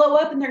going to blow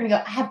up and they're going to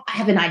go, I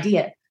have an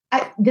idea.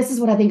 This is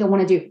what I think I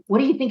want to do. What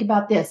do you think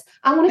about this?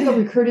 I want to go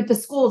recruit at the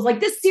schools. Like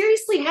this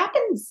seriously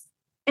happens.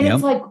 And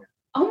It's like,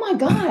 oh my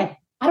God,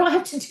 I don't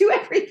have to do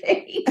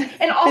everything.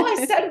 And all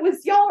I said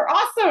was, y'all are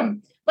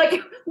awesome.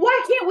 Like,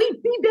 why can't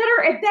we be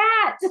better at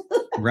that?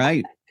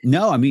 Right.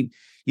 No, I mean,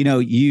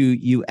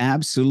 you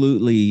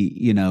absolutely,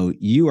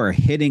 you are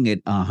hitting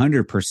it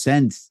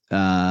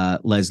 100%,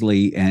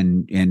 Leslie,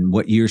 and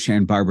what you're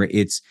sharing, Barbara.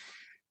 It's,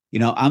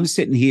 I'm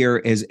sitting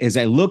here as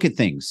I look at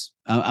things.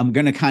 I'm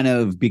going to kind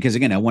of, because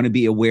again, I want to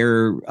be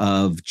aware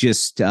of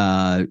just,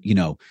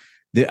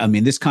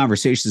 this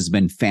conversation has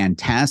been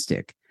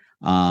fantastic.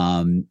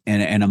 And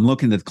I'm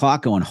looking at the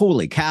clock going,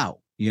 holy cow,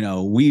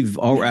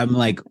 I'm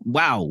like,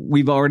 wow,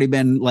 we've already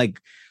been like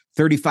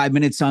 35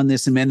 minutes on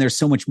this, and man, there's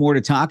so much more to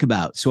talk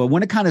about. So I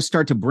want to kind of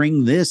start to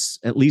bring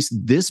at least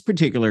this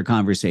particular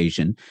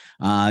conversation,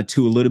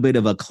 to a little bit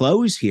of a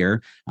close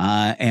here.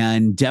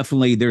 And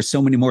definitely there's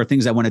so many more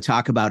things I want to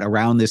talk about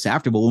around this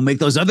after, but we'll make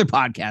those other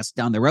podcasts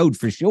down the road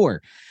for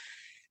sure.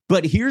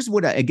 But here's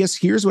what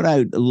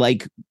I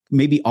like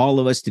maybe all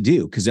of us to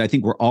do, because I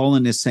think we're all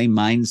in the same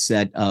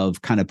mindset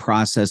of kind of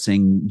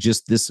processing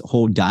just this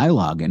whole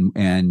dialogue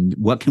and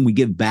what can we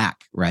give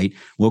back, right?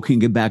 What can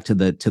we give back to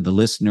the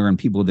listener and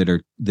people that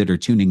are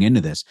tuning into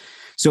this.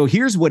 So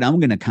here's what I'm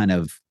going to kind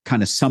of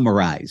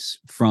summarize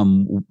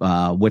from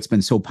what's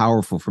been so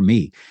powerful for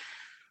me.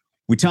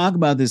 We talk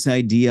about this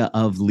idea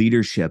of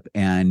leadership,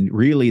 and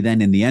really then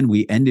in the end,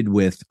 we ended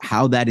with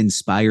how that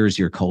inspires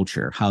your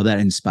culture, how that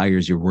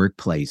inspires your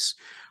workplace.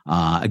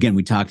 Again,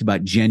 we talked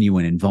about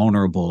genuine and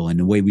vulnerable and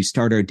the way we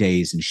start our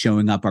days and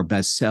showing up our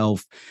best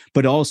self,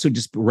 but also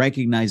just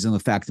recognizing the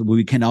fact that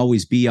we can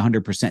always be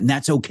 100%. And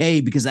that's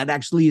okay, because that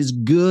actually is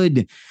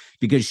good,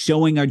 because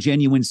showing our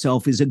genuine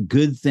self is a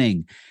good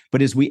thing.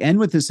 But as we end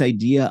with this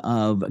idea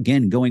of,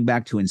 again, going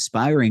back to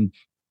inspiring,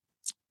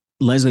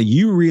 Leslie,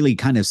 you really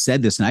kind of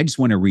said this, and I just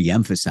want to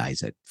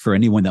reemphasize it for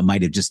anyone that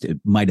might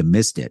have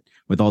missed it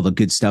with all the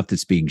good stuff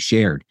that's being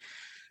shared.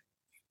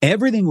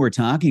 Everything we're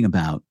talking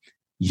about,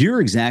 you're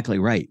exactly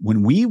right. If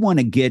we want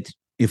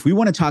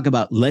to talk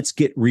about, let's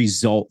get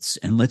results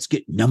and let's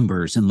get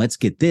numbers and let's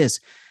get this,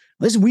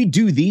 listen, we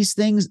do these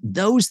things,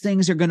 those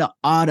things are going to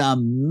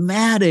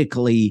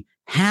automatically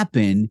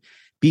happen,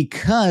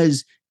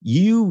 because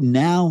you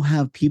now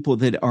have people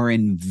that are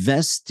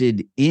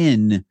invested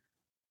in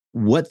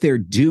what they're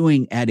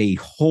doing at a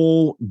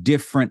whole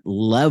different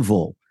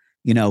level.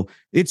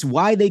 It's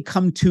why they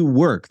come to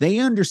work. They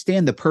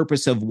understand the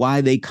purpose of why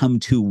they come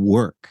to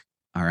work.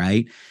 All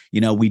right.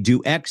 We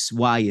do X,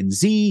 Y, and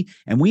Z,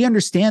 and we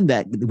understand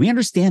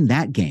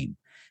that game.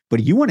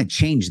 But you want to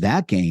change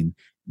that game,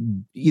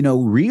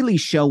 really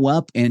show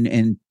up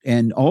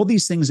and all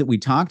these things that we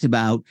talked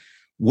about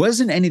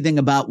wasn't anything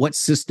about what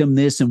system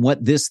this and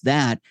what this,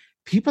 that.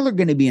 People are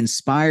going to be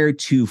inspired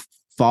to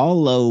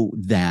follow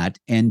that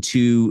and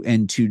to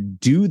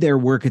do their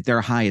work at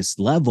their highest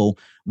level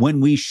when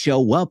we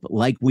show up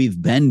like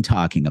we've been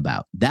talking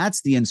about.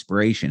 That's the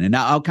inspiration. And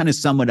I'll kind of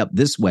sum it up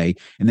this way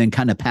and then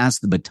kind of pass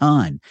the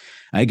baton.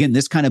 Again,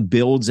 this kind of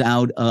builds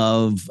out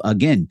of,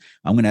 again,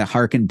 I'm going to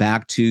harken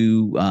back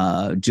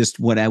to just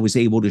what I was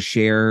able to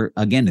share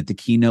again at the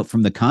keynote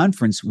from the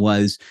conference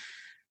was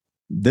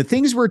the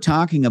things we're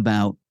talking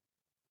about.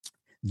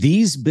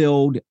 These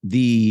build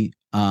the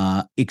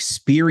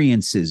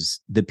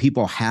experiences that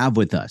people have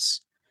with us,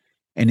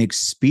 and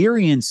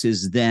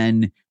experiences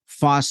then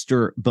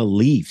foster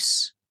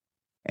beliefs.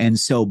 And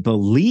so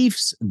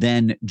beliefs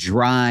then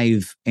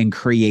drive and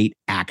create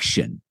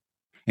action.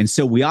 And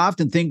so we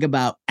often think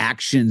about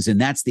actions,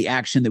 and that's the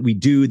action that we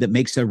do that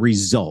makes a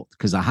result,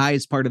 because the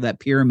highest part of that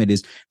pyramid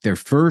is there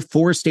are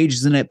four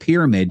stages in that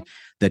pyramid.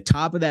 The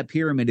top of that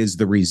pyramid is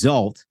the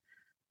result.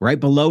 Right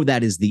below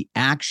that is the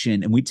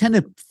action. And we tend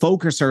to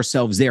focus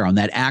ourselves there on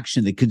that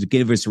action that could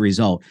give us a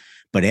result.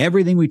 But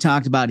everything we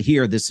talked about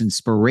here, this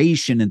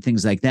inspiration and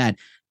things like that,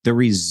 the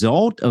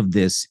result of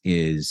this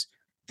is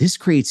this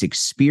creates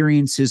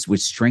experiences which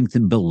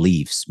strengthen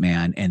beliefs,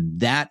 man. And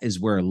that is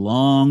where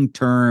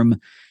long-term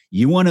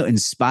you want to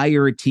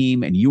inspire a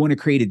team, and you want to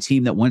create a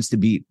team that wants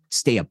to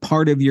stay a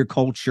part of your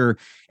culture.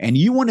 And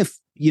you want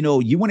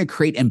to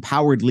create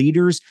empowered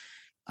leaders.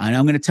 And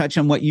I'm going to touch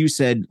on what you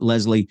said,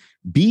 Leslie.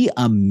 Be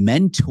a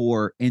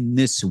mentor in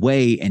this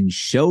way and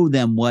show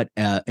them what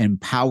an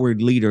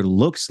empowered leader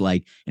looks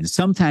like. And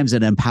sometimes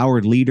an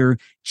empowered leader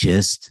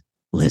just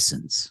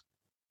listens.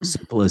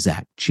 Simple as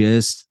that.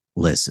 Just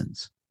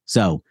listens.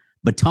 So,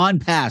 baton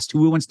passed.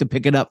 Who wants to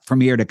pick it up from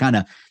here to kind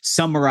of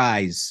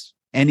summarize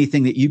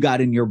anything that you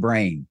got in your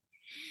brain?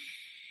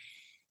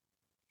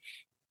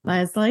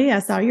 Leslie, I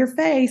saw your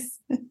face.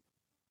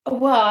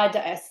 Well,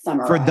 I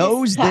summarize. For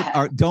those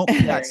that don't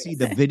not see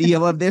the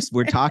video of this,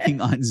 we're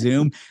talking on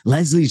Zoom.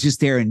 Leslie's just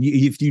there. And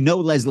if you know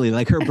Leslie,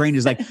 like her brain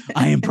is like,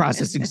 I am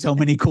processing so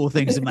many cool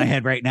things in my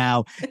head right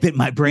now that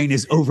my brain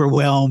is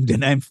overwhelmed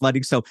and I'm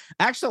flooding. So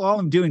actually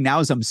all I'm doing now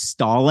is I'm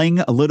stalling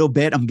a little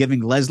bit. I'm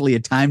giving Leslie a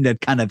time to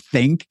kind of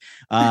think,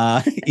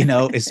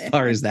 as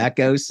far as that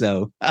goes.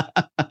 So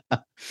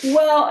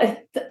Well,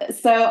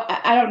 so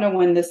I don't know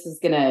when this is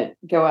going to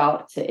go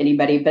out to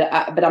anybody, but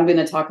I'm going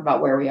to talk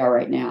about where we are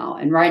right now.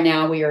 And right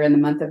now we are in the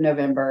month of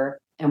November,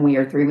 and we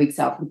are 3 weeks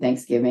out from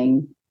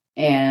Thanksgiving,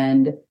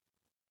 and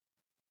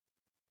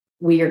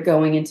we are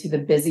going into the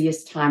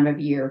busiest time of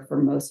year for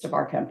most of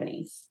our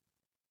companies.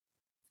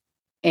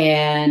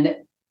 And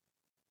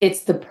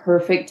it's the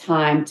perfect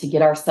time to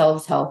get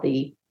ourselves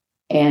healthy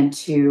and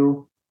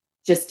to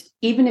just,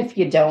 even if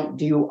you don't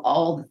do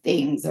all the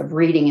things of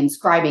reading and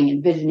scribing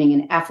and visioning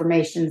and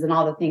affirmations and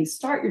all the things,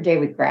 start your day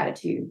with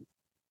gratitude,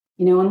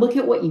 and look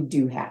at what you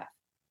do have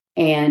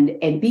and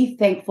be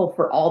thankful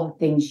for all the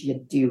things you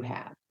do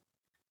have.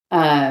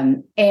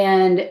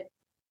 And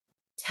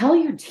tell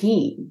your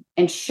team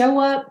and show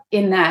up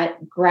in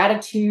that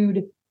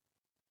gratitude,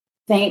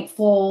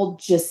 thankful,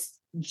 just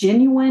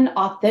genuine,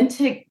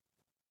 authentic,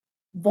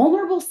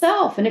 vulnerable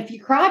self. And if you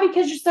cry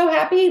because you're so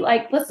happy,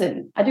 like,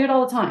 listen, I do it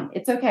all the time.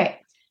 It's okay.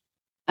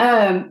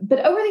 But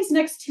over these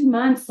next 2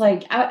 months,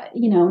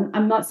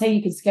 I'm not saying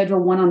you can schedule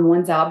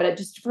one-on-ones out, but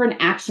just for an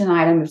action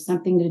item of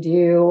something to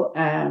do.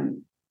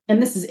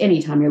 And this is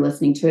anytime you're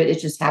listening to it. It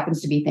just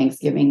happens to be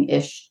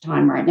Thanksgiving-ish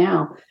time right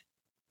now.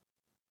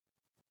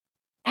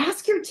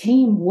 Ask your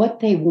team what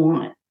they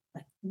want.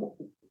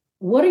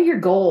 What are your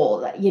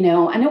goals? I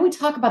know we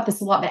talk about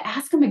this a lot, but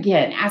ask them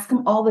again, ask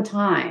them all the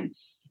time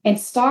and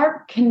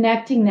start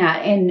connecting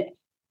that. And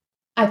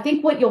I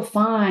think what you'll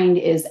find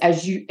is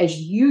as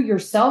you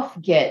yourself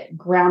get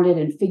grounded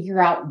and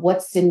figure out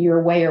what's in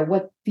your way or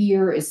what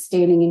fear is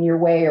standing in your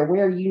way or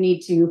where you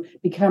need to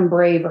become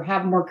brave or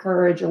have more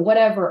courage or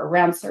whatever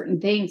around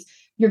certain things,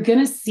 you're going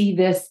to see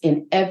this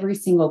in every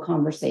single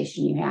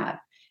conversation you have.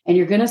 And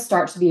you're going to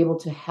start to be able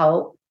to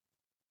help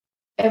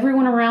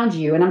everyone around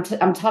you. And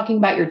I'm talking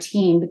about your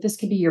team, but this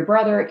could be your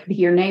brother, it could be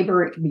your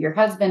neighbor, it could be your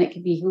husband, it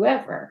could be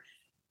whoever.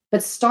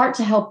 But start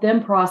to help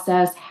them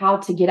process how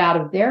to get out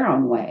of their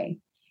own way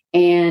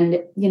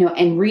and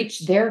reach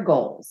their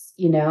goals,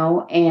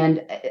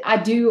 and I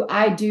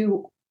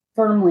do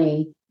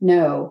firmly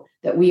know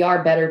that we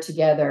are better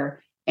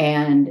together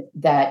and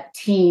that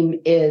team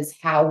is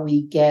how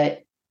we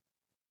get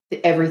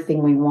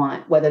everything we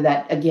want, whether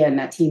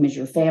that team is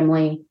your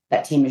family,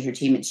 that team is your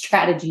team in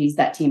strategies,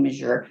 that team is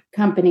your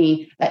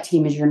company, that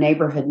team is your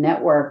neighborhood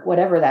network,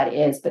 whatever that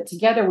is. But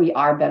together we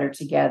are better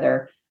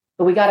together.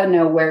 But we got to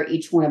know where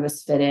each one of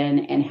us fit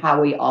in and how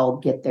we all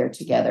get there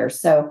together.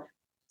 So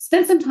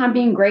spend some time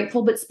being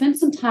grateful, but spend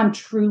some time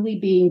truly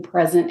being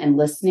present and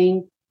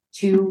listening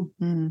to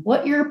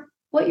what your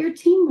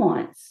team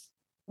wants.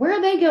 Where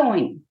are they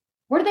going?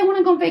 Where do they want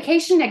to go on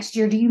vacation next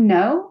year? Do you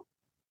know?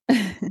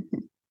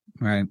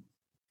 Right.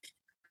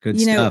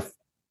 Good stuff.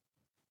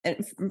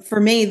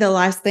 For me, the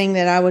last thing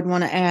that I would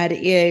want to add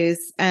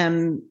is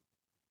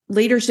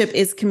leadership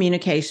is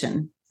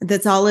communication.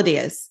 That's all it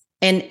is.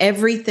 And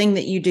everything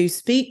that you do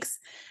speaks,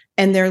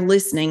 and they're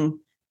listening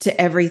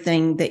to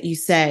everything that you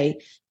say,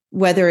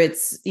 whether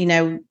it's,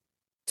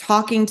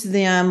 talking to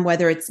them,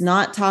 whether it's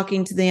not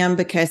talking to them,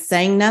 because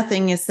saying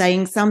nothing is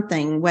saying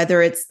something,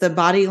 whether it's the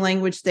body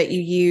language that you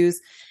use.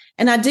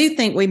 And I do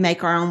think we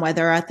make our own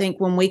weather. I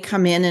think when we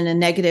come in a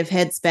negative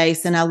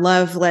headspace, and I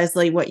love,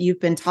 Leslie, what you've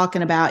been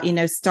talking about,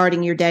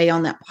 starting your day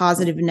on that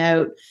positive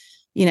note,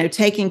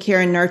 taking care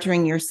and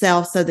nurturing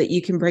yourself so that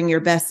you can bring your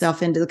best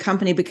self into the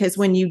company. Because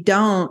when you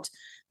don't,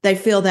 they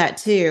feel that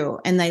too.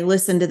 And they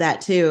listen to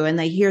that too. And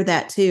they hear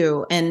that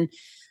too. And,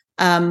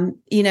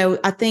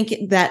 I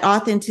think that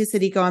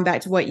authenticity, going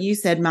back to what you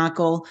said,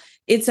 Michael,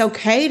 it's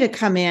okay to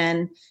come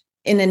in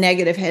a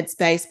negative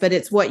headspace, but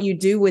it's what you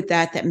do with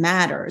that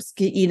matters.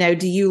 Do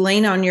you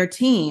lean on your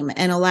team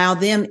and allow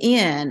them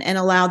in and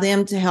allow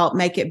them to help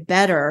make it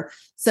better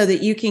so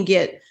that you can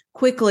get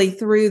quickly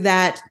through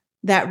that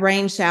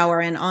rain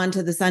shower and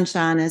onto the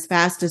sunshine as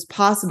fast as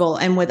possible?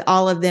 And with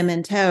all of them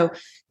in tow,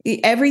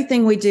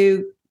 everything we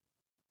do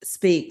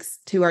speaks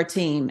to our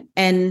team.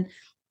 And,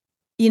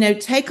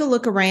 take a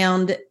look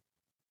around.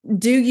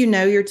 Do you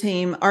know your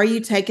team? Are you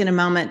taking a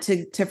moment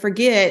to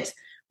forget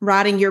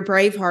writing your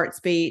Braveheart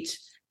speech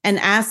and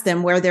ask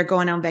them where they're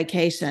going on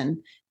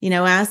vacation?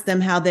 Ask them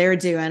how they're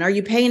doing. Are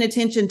you paying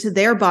attention to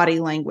their body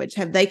language?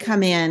 Have they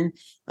come in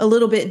a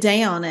little bit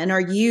down, and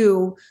are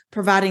you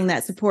providing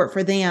that support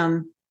for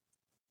them?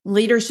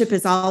 Leadership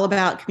is all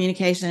about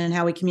communication and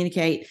how we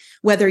communicate,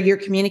 whether you're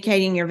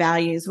communicating your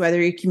values,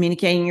 whether you're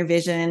communicating your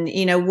vision,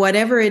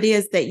 whatever it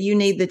is that you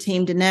need the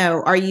team to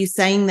know, are you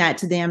saying that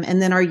to them?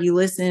 And then are you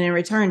listening in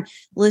return?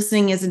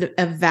 Listening is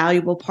a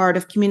valuable part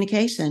of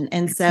communication.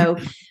 And so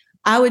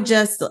I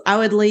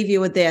would leave you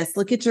with this.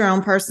 Look at your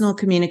own personal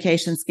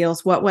communication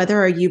skills. What weather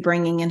are you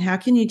bringing, and how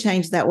can you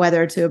change that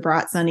weather to a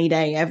bright, sunny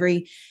day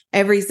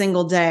every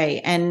single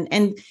day? And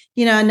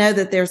I know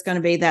that there's going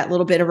to be that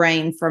little bit of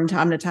rain from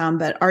time to time,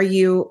 but are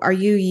you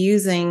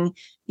using,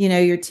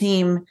 your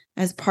team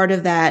as part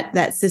of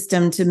that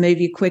system to move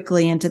you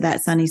quickly into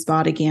that sunny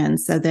spot again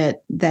so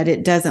that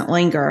it doesn't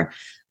linger?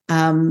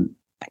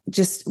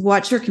 Just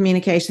watch your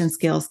communication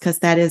skills, because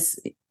that is,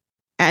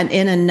 and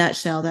in a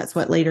nutshell, that's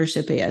what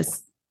leadership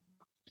is.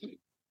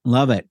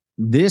 Love it.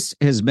 This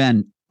has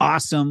been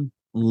awesome.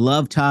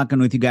 Love talking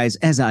with you guys,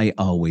 as I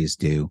always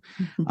do.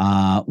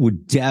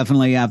 Would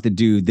definitely have to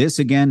do this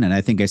again. And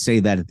I think I say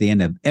that at the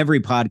end of every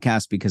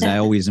podcast because I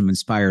always am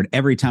inspired.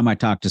 Every time I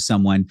talk to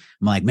someone,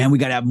 I'm like, man, we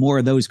got to have more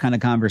of those kind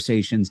of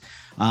conversations.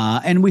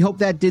 And we hope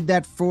that did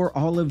that for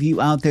all of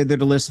you out there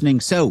that are listening.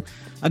 So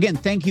again,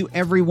 thank you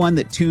everyone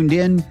that tuned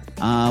in.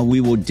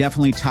 We will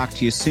definitely talk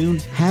to you soon.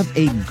 Have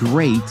a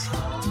great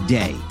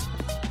day.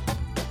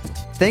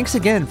 Thanks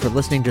again for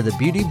listening to the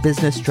Beauty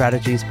Business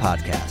Strategies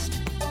podcast.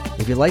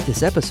 If you like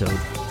this episode,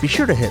 be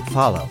sure to hit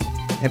follow,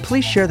 and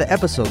please share the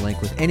episode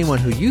link with anyone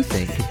who you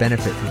think could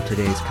benefit from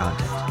today's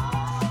content.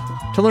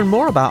 To learn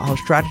more about how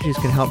strategies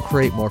can help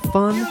create more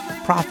fun,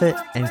 profit,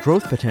 and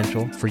growth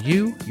potential for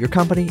you, your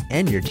company,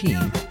 and your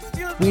team,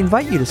 we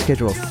invite you to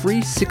schedule a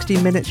free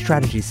 60-minute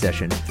strategy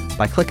session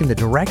by clicking the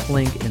direct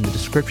link in the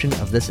description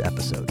of this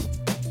episode.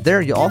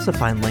 There, you'll also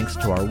find links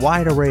to our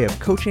wide array of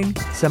coaching,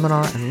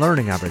 seminar, and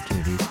learning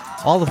opportunities,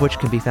 all of which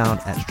can be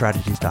found at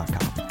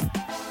strategies.com.